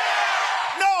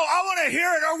 Yeah! No, I want to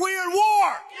hear it. Are we at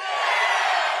war?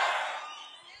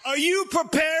 Yeah! Are you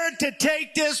prepared to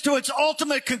take this to its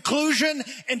ultimate conclusion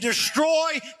and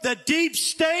destroy the deep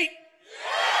state?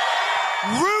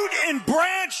 Yeah! Root and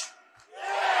branch? Yeah!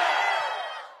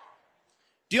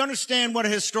 Do you understand what a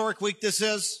historic week this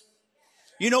is?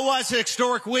 You know why it's a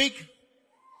historic week?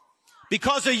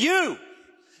 Because of you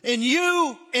and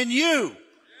you and you.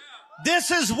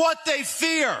 This is what they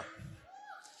fear.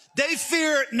 They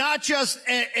fear not just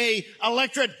a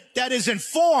electorate that is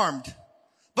informed,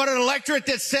 but an electorate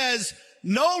that says,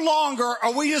 no longer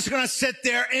are we just going to sit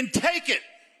there and take it.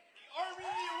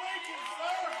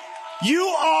 You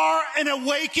are an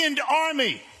awakened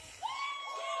army.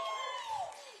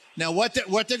 Now, what they're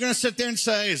going to sit there and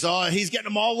say is, oh, he's getting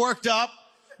them all worked up,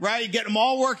 right? Getting them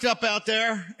all worked up out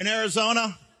there in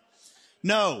Arizona.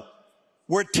 No,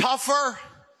 we're tougher.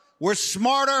 We're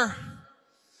smarter,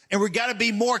 and we've got to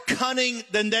be more cunning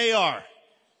than they are.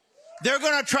 They're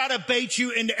going to try to bait you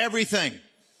into everything.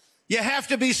 You have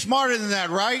to be smarter than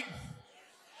that, right?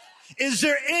 Is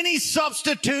there any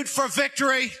substitute for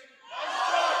victory?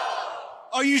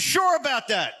 Are you sure about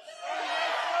that?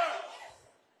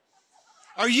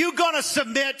 Are you going to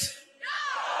submit?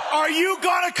 Are you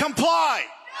going to comply?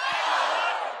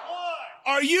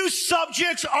 Are you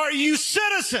subjects? Are you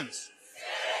citizens?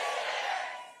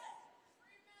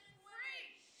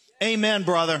 Amen,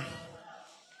 brother.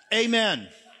 Amen.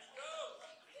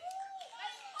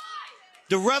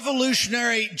 The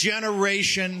revolutionary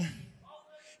generation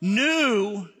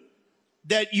knew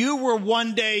that you were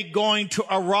one day going to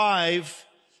arrive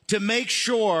to make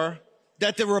sure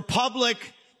that the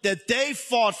republic that they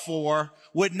fought for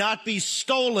would not be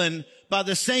stolen by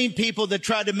the same people that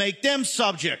tried to make them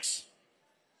subjects.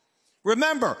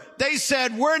 Remember, they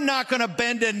said, we're not going to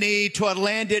bend a knee to a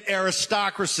landed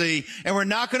aristocracy, and we're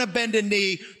not going to bend a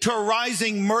knee to a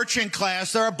rising merchant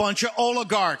class. They're a bunch of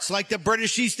oligarchs, like the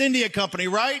British East India Company,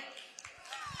 right?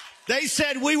 They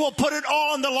said, we will put it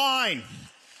all on the line.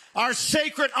 Our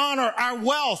sacred honor, our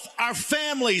wealth, our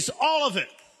families, all of it.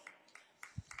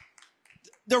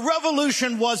 The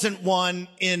revolution wasn't won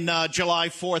in July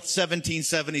 4th,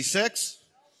 1776.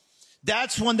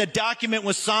 That's when the document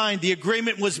was signed. The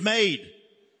agreement was made.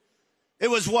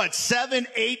 It was 7,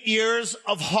 8 years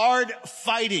of hard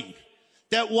fighting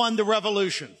that won the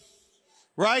revolution,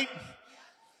 right?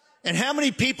 And how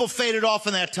many people faded off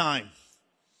in that time?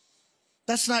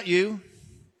 That's not you.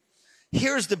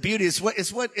 Here's the beauty. It's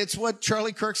what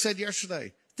Charlie Kirk said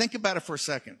yesterday. Think about it for a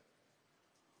second.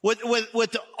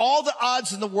 With all the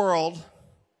odds in the world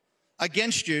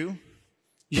against you,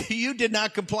 you did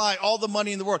not comply. All the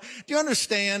money in the world. Do you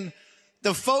understand?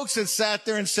 The folks that sat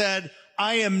there and said,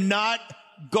 I am not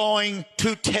going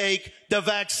to take the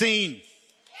vaccine.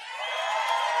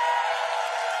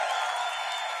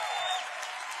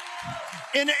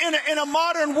 In a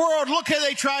modern world, look how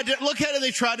they tried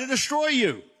to destroy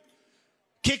you.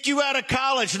 Kick you out of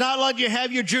college, not let you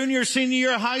have your junior, senior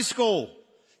year of high school.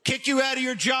 Kick you out of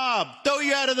your job, throw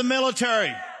you out of the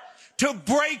military. To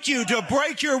break you, to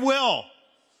break your will.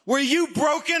 Were you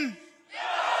broken?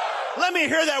 Let me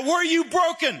hear that. Were you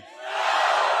broken?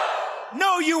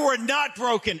 No, you were not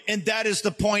broken. And that is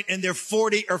the point. And there are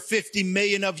 40 or 50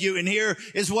 million of you. And here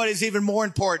is what is even more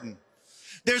important.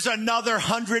 There's another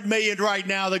 100 million right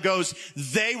now that goes,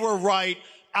 they were right.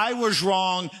 I was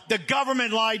wrong. The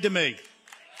government lied to me.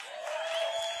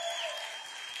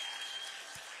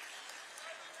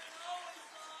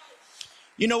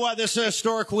 You know why this is a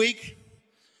historic week?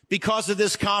 Because of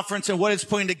this conference and what it's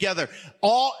putting together.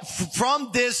 From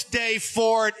this day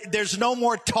forward, there's no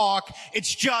more talk.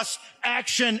 It's just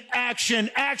action, action,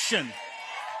 action.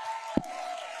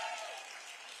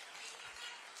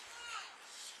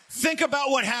 Think about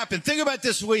what happened. Think about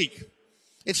this week.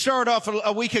 It started off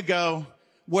a week ago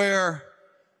where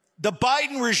the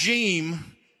Biden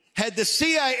regime had the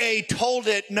CIA told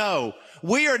it, no,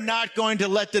 we are not going to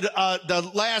let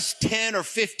the last 10 or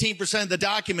 15% of the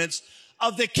documents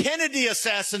of the Kennedy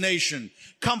assassination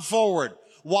come forward.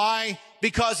 Why?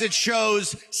 Because it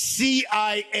shows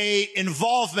CIA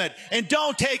involvement. And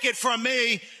don't take it from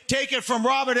me. Take it from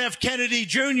Robert F. Kennedy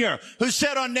Jr., who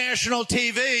said on national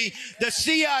TV, the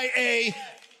CIA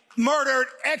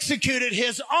executed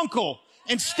his uncle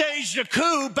and staged a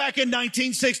coup back in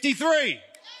 1963.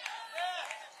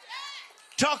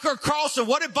 Tucker Carlson,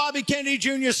 what did Bobby Kennedy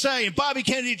Jr. say? And Bobby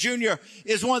Kennedy Jr.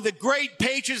 is one of the great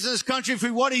patriots in this country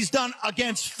for what he's done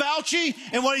against Fauci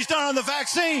and what he's done on the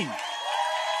vaccine.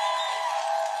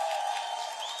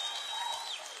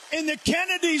 And the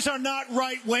Kennedys are not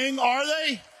right-wing, are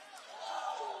they?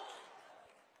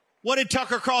 What did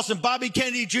Tucker Carlson, Bobby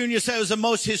Kennedy Jr. say was the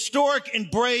most historic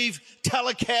and brave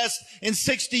telecast in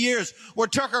 60 years? Where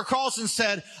Tucker Carlson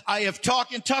said, I have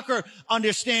talked, and Tucker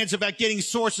understands about getting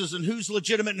sources and who's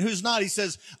legitimate and who's not. He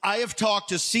says, I have talked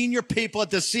to senior people at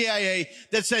the CIA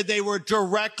that said they were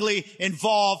directly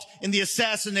involved in the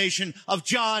assassination of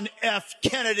John F.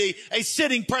 Kennedy, a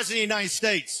sitting president of the United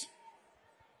States.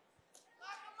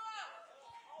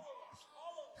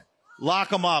 Lock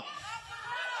them up.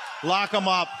 Lock them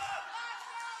up.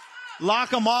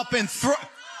 Lock them up and throw.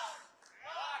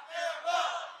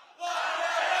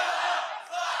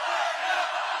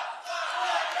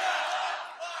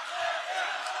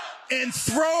 And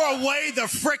throw away the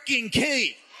frickin'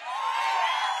 key.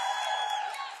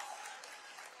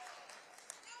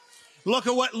 Look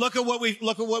at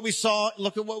what we saw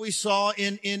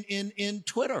in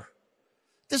Twitter.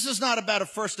 This is not about a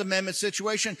First Amendment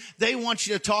situation. They want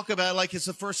you to talk about it like it's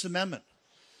the First Amendment.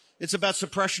 It's about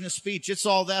suppression of speech. It's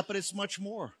all that, but it's much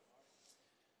more.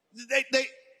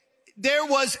 There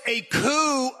was a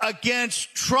coup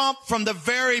against Trump from the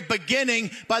very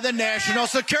beginning by the national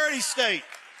security state.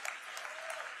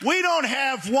 We don't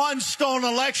have one stolen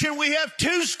election. We have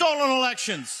two stolen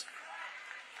elections.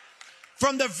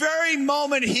 From the very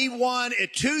moment he won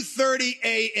at 2:30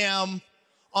 a.m.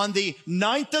 on the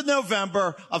 9th of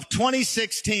November of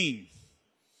 2016,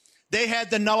 they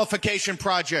had the nullification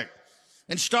project.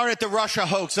 And started the Russia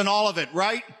hoax and all of it,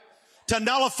 right? To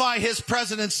nullify his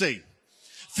presidency.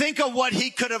 Think of what he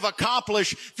could have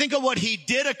accomplished. Think of what he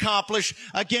did accomplish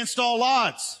against all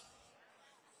odds.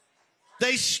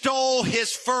 They stole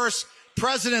his first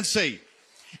presidency.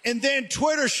 And then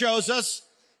Twitter shows us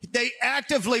they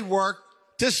actively worked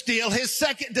to steal his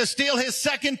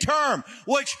second term,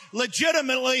 which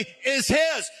legitimately is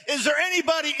his. Is there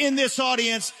anybody in this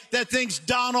audience that thinks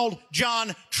Donald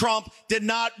John Trump did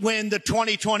not win the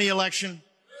 2020 election?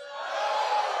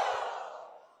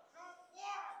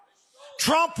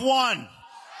 Trump won.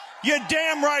 You're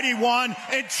damn right he won,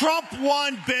 and Trump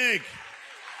won big.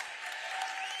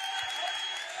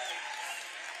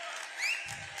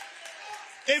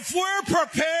 If we're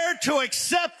prepared to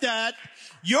accept that,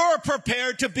 you're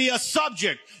prepared to be a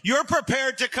subject. You're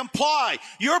prepared to comply.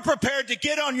 You're prepared to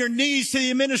get on your knees to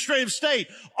the administrative state.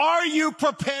 Are you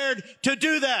prepared to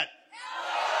do that?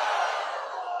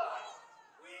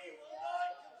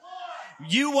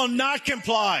 You will not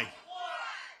comply.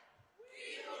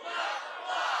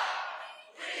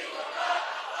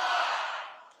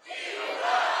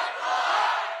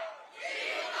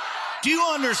 Do you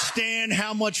understand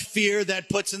how much fear that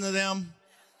puts into them?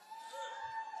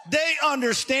 They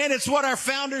understand. It's what our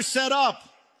founders set up.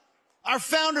 Our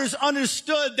founders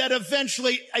understood that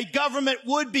eventually a government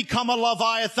would become a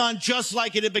Leviathan, just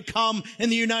like it had become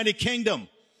in the United Kingdom.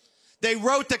 They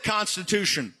wrote the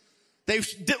Constitution. They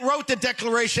wrote the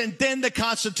Declaration, then the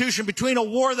Constitution. Between a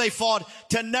war they fought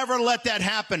to never let that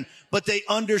happen. But they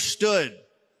understood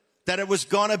that it was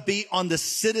going to be on the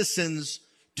citizens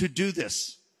to do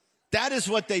this. That is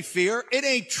what they fear. It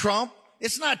ain't Trump.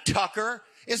 It's not Tucker.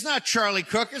 It's not Charlie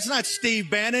Cook. It's not Steve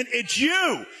Bannon. It's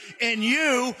you and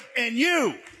you and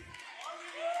you.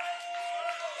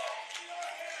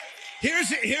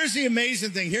 Here's the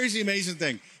amazing thing. Here's the amazing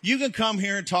thing. You can come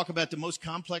here and talk about the most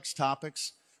complex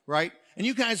topics, right? And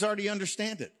you guys already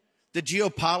understand it. The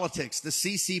geopolitics, the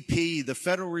CCP, the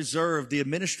Federal Reserve, the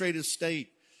administrative state,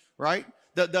 right?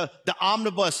 The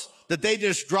omnibus that they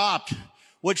just dropped,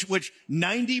 which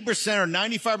 90% or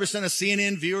 95% of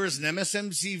CNN viewers and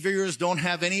MSNBC viewers don't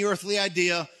have any earthly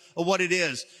idea of what it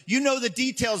is. You know the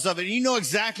details of it. You know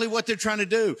exactly what they're trying to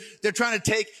do. They're trying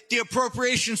to take the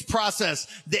appropriations process,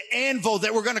 the anvil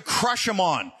that we're going to crush them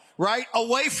on, right?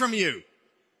 Away from you,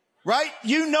 right?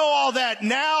 You know all that.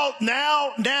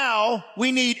 Now,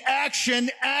 we need action,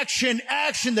 action,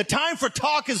 action. The time for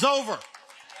talk is over.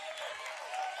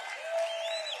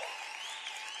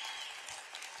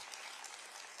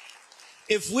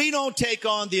 If we don't take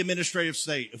on the administrative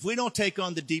state, if we don't take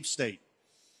on the deep state,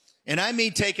 and I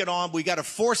mean take it on, we got to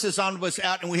force this omnibus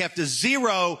out, and we have to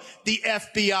zero the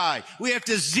FBI. We have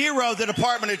to zero the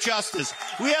Department of Justice.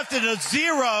 We have to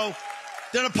zero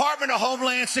the Department of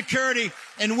Homeland Security,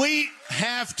 and we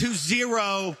have to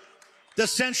zero the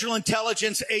Central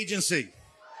Intelligence Agency.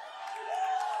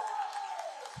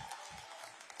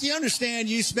 Do you understand?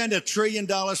 You spend $1 trillion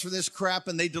for this crap,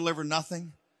 and they deliver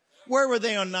nothing. Where were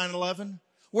they on 9/11?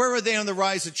 Where were they on the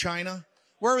rise of China?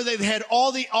 Where were they? They had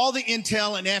all the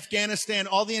intel in Afghanistan,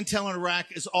 all the intel in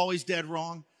Iraq is always dead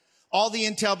wrong. All the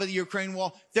intel by the Ukraine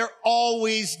wall, they're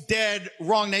always dead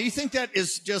wrong. Now, you think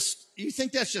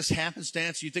that's just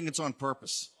happenstance? You think it's on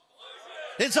purpose?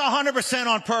 It's 100%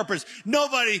 on purpose.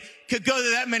 Nobody could go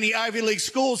to that many Ivy League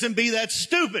schools and be that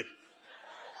stupid.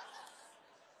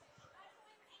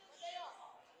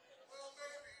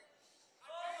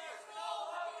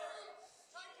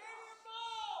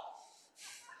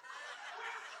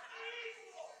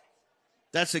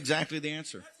 That's exactly the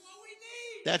answer.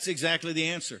 That's exactly the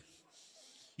answer.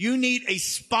 You need a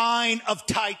spine of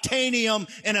titanium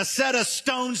and a set of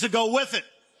stones to go with it.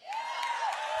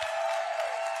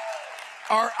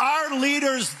 Are our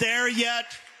leaders there yet?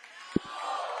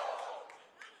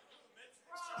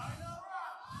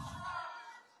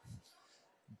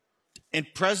 And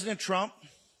President Trump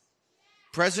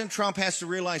has to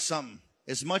realize something.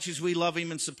 As much as we love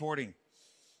him and support him,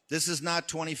 this is not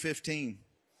 2015,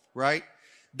 right?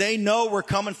 They know we're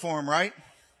coming for them, right?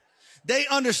 They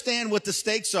understand what the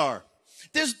stakes are.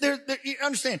 You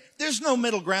understand, there's no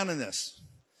middle ground in this.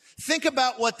 Think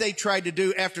about what they tried to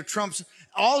do after Trump's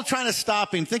all trying to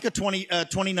stop him. Think of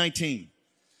 2019.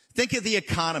 Think of the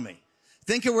economy.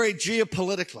 Think of where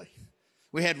geopolitically.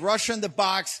 We had Russia in the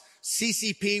box,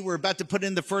 CCP. We're about to put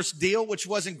in the first deal, which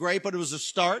wasn't great, but it was a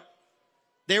start.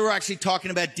 They were actually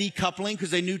talking about decoupling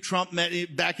because they knew Trump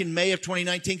meant back in May of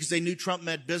 2019 because they knew Trump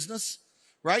meant business.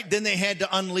 Right? Then they had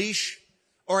to unleash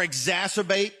or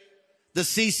exacerbate the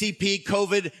CCP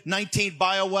COVID-19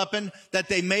 bioweapon that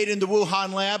they made in the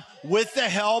Wuhan lab with the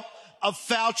help of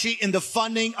Fauci and the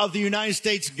funding of the United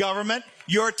States government,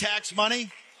 your tax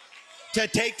money, to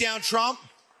take down Trump.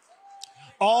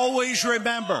 Always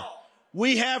remember,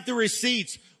 we have the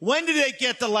receipts. When did they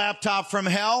get the laptop from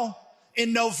hell?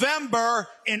 In November,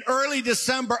 in early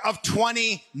December of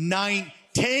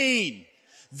 2019.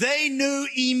 They knew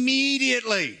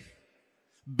immediately.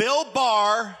 Bill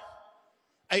Barr,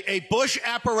 a Bush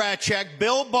apparatchik,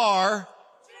 Bill Barr,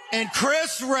 and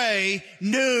Chris Wray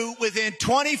knew within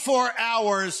 24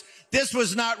 hours this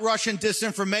was not Russian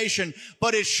disinformation,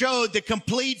 but it showed the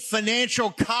complete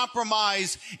financial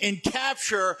compromise and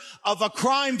capture of a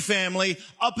crime family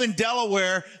up in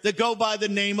Delaware that go by the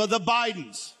name of the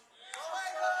Bidens.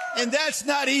 And that's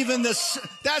not even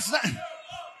that's not...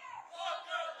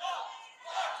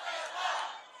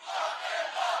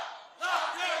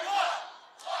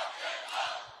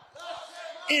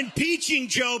 Impeaching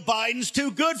Joe Biden's too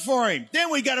good for him.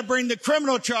 Then we got to bring the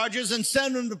criminal charges and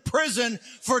send him to prison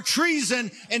for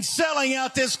treason and selling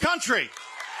out this country.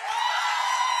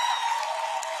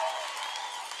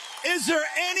 Is there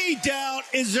any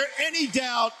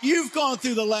doubt you've gone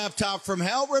through the laptop from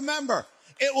hell? Remember,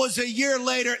 It was a year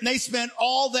later, and they spent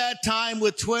all that time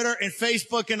with Twitter and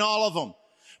Facebook and all of them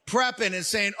prepping and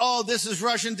saying, oh, this is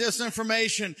Russian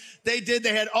disinformation. They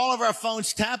had all of our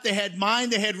phones tapped. They had mine.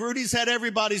 They had Rudy's, had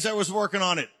everybody's that was working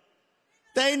on it.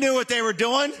 They knew what they were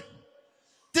doing.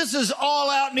 This is all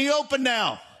out in the open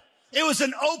now. It was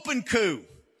an open coup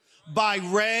by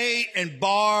Wray and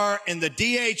Barr and the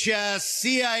DHS,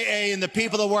 CIA, and the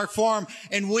people that work for them.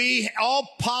 And all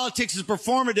politics is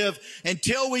performative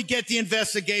until we get the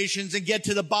investigations and get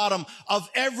to the bottom of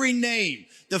every name,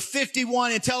 the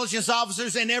 51 intelligence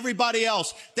officers and everybody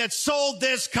else that sold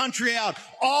this country out.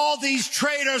 All these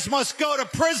traitors must go to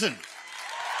prison.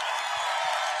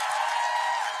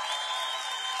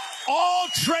 All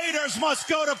traitors must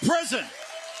go to prison.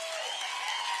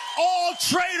 All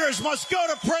traitors must go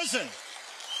to prison.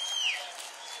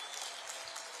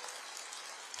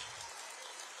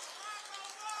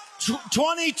 T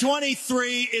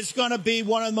 2023 is going to be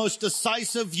one of the most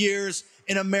decisive years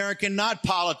in American, not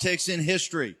politics, in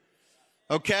history.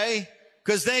 Okay?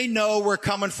 Because they know we're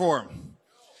coming for them.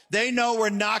 They know we're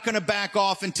not going to back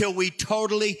off until we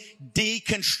totally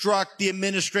deconstruct the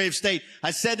administrative state.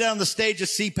 I said that on the stage of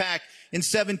CPAC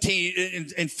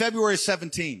in February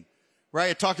 17. Right?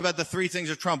 I talked about the three things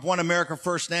of Trump. One, America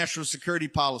First national security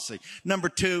policy. Number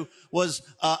two was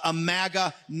a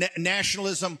MAGA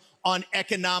nationalism on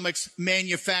economics,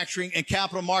 manufacturing, and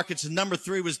capital markets. And number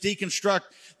three was deconstruct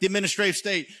the administrative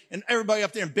state. And everybody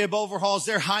up there in bib overhauls,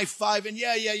 they're high-fiving.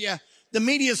 Yeah. The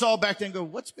media's all back there and go,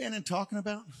 what's Bannon talking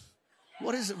about?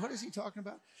 What is it? What is he talking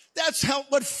about? That's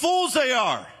what fools they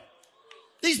are.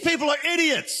 These people are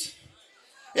idiots.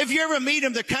 If you ever meet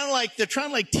them, they're trying to like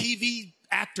TV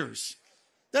actors.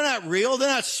 They're not real. They're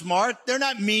not smart. They're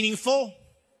not meaningful.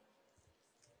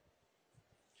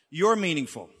 You're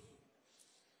meaningful.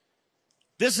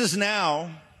 This is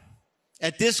now,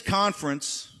 at this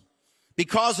conference,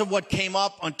 because of what came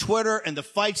up on Twitter and the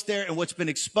fights there and what's been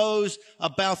exposed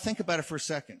about, think about it for a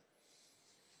second.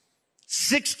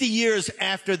 60 years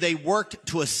after they worked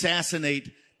to assassinate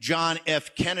John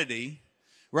F. Kennedy,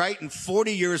 right? And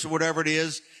 40 years or whatever it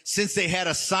is since they had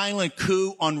a silent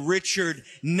coup on Richard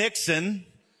Nixon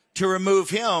to remove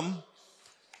him.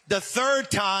 The third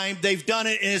time they've done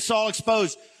it and it's all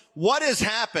exposed. What has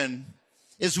happened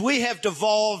is we have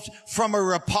devolved from a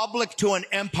republic to an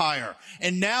empire.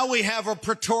 And now we have a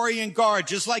Praetorian Guard,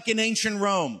 just like in ancient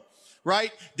Rome,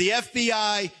 right? The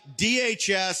FBI,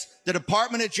 DHS, the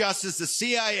Department of Justice, the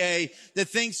CIA, that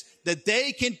thinks that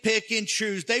they can pick and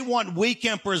choose. They want weak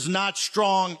emperors, not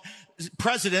strong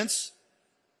presidents.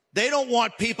 They don't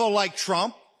want people like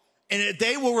Trump. And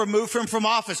they will remove him from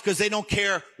office because they don't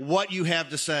care what you have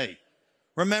to say.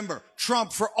 Remember,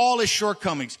 Trump, for all his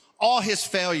shortcomings, all his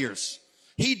failures,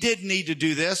 he didn't need to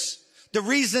do this. The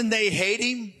reason they hate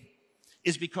him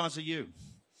is because of you.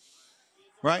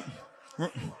 Right?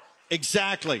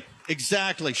 Exactly.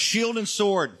 Shield and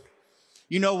sword.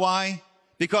 You know why?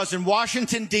 Because in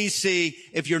Washington, D.C.,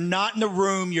 if you're not in the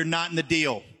room, you're not in the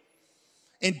deal.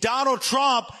 And Donald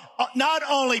Trump not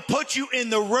only put you in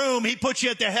the room, he put you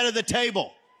at the head of the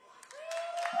table.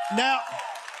 Now,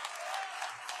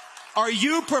 are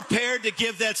you prepared to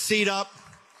give that seat up?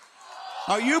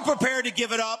 Are you prepared to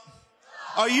give it up?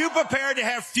 Are you prepared to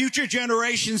have future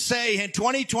generations say in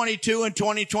 2022 and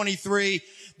 2023,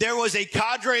 there was a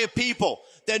cadre of people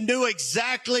that knew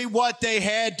exactly what they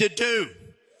had to do.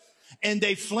 And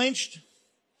they flinched?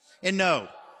 And no.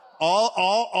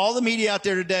 All the media out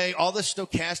there today, all the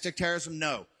stochastic terrorism,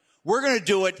 no. We're going to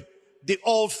do it the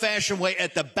old-fashioned way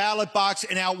at the ballot box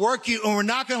and outwork you, and we're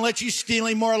not going to let you steal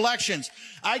any more elections.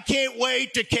 I can't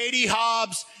wait till Katie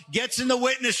Hobbs gets in the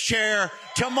witness chair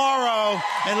tomorrow,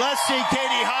 and let's see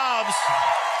Katie Hobbs.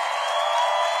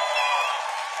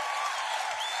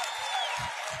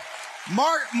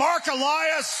 Mark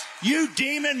Elias, you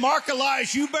demon, Mark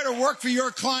Elias, you better work for your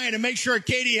client and make sure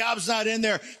Katie Hobbs not in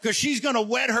there because she's going to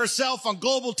wet herself on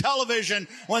global television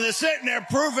when they're sitting there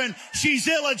proving she's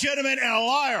illegitimate and a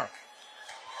liar.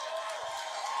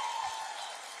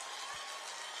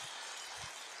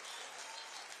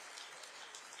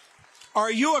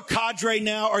 Are you a cadre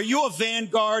now? Are you a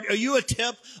vanguard? Are you a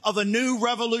tip of a new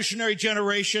revolutionary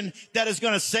generation that is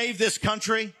going to save this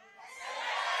country?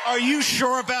 Are you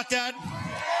sure about that?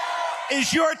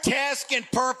 Is your task and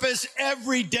purpose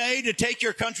every day to take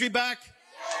your country back?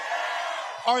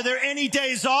 Are there any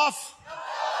days off?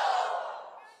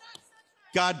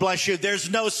 God bless you.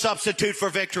 There's no substitute for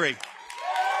victory.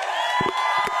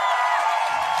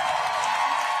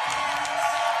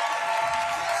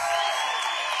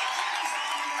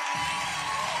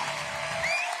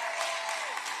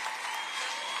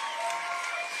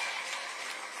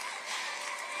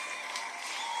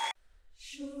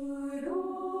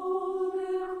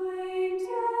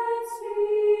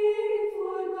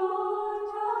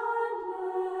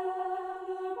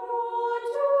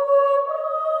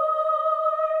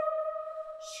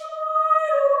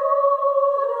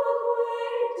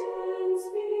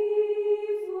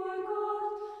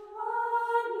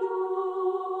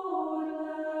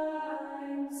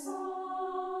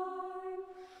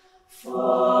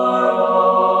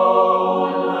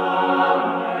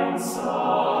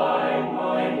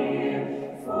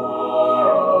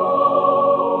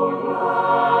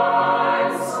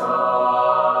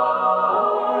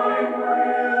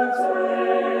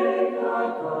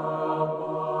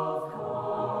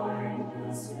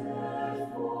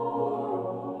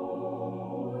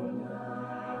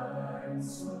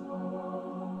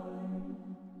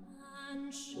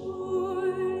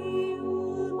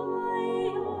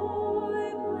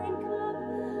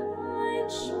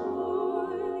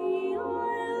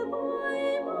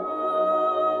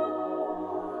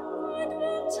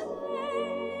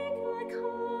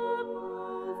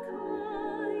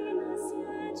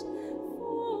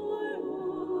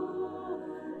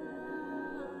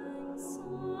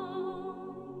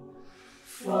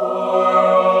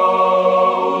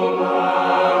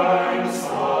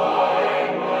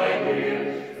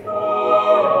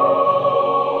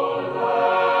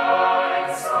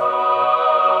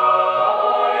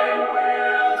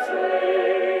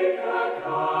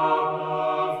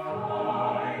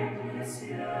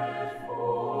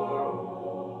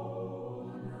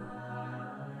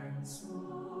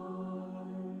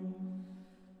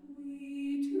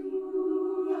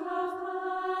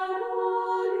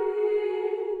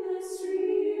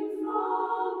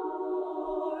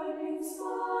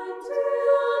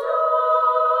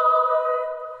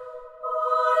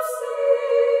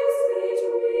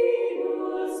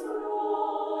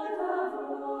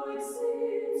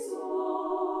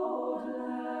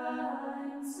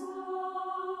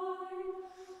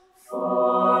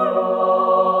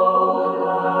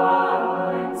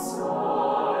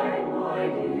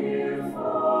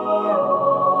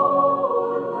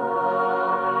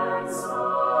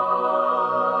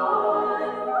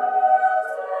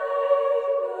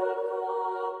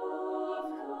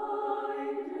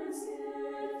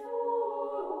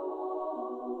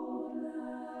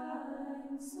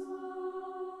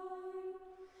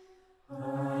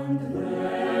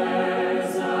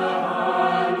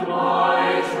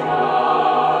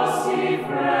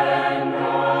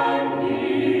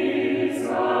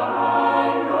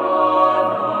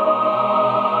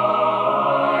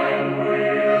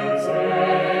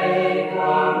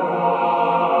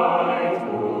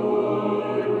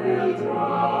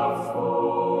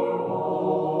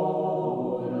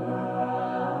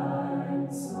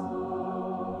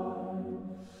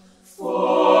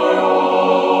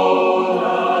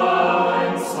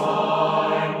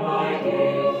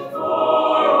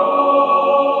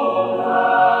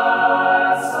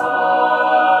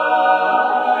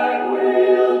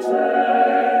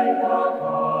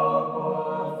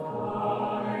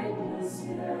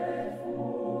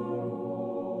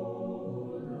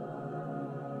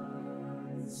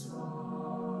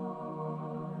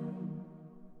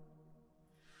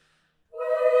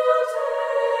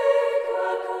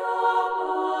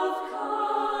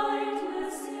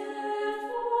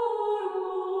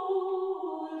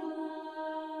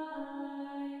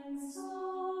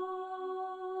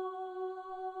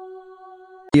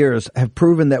 years have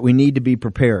proven that we need to be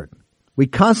prepared. We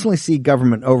constantly see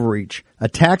government overreach,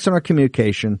 attacks on our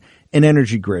communication and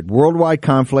energy grid, worldwide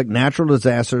conflict, natural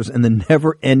disasters, and the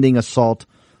never-ending assault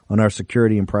on our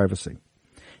security and privacy.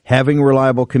 Having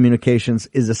reliable communications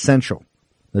is essential.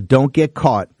 Now, don't get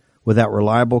caught without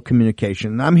reliable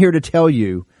communication. And I'm here to tell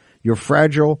you, your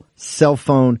fragile cell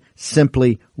phone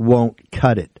simply won't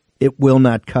cut it. It will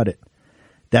not cut it.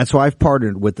 That's why I've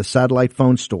partnered with the Satellite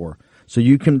Phone Store, so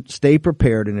you can stay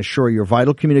prepared and assure your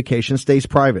vital communication stays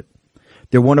private.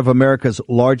 They're one of America's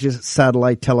largest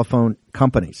satellite telephone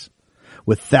companies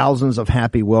with thousands of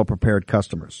happy, well-prepared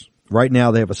customers. Right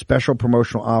now, they have a special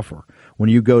promotional offer when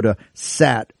you go to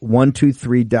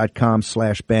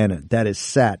sat123.com/Bannon. That is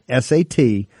SAT,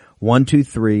 S-A-T,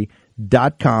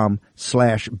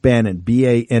 123.com/Bannon,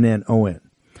 B-A-N-N-O-N.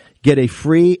 Get a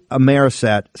free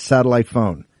Amerisat satellite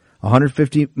phone,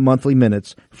 150 monthly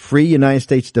minutes, free United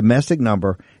States domestic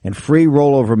number, and free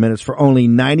rollover minutes for only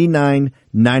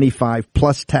 $99.95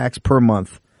 plus tax per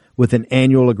month with an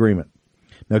annual agreement.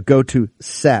 Now go to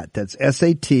SAT, that's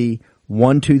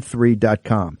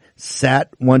SAT123.com,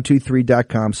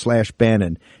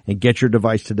 SAT123.com/Bannon, and get your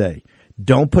device today.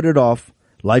 Don't put it off.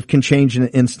 Life can change in an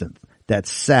instant.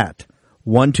 That's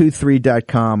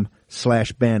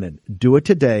SAT123.com/Bannon. Do it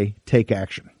today. Take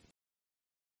action.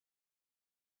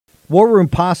 War Room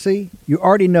Posse, you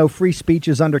already know free speech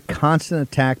is under constant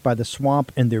attack by the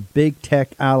swamp and their big tech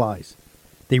allies.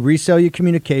 They resell your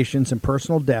communications and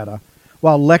personal data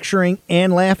while lecturing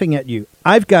and laughing at you.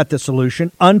 I've got the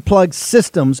solution. Unplugged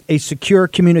Systems, a secure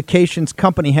communications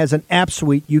company, has an app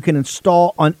suite you can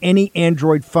install on any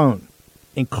Android phone,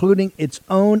 including its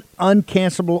own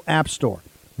uncancelable app store,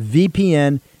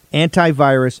 VPN,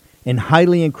 antivirus, and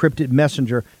highly encrypted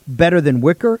messenger, better than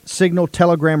Wickr, Signal,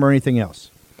 Telegram, or anything else.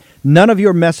 None of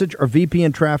your message or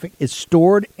VPN traffic is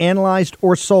stored, analyzed,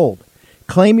 or sold.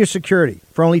 Claim your security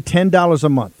for only $10 a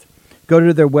month. Go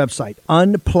to their website,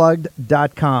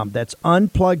 unplugged.com. That's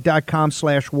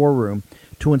unplugged.com/warroom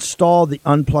to install the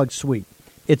Unplugged suite.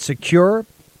 It's secure,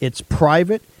 it's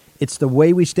private, it's the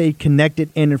way we stay connected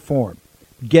and informed.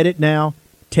 Get it now.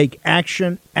 Take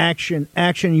action, action,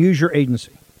 action. Use your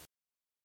agency.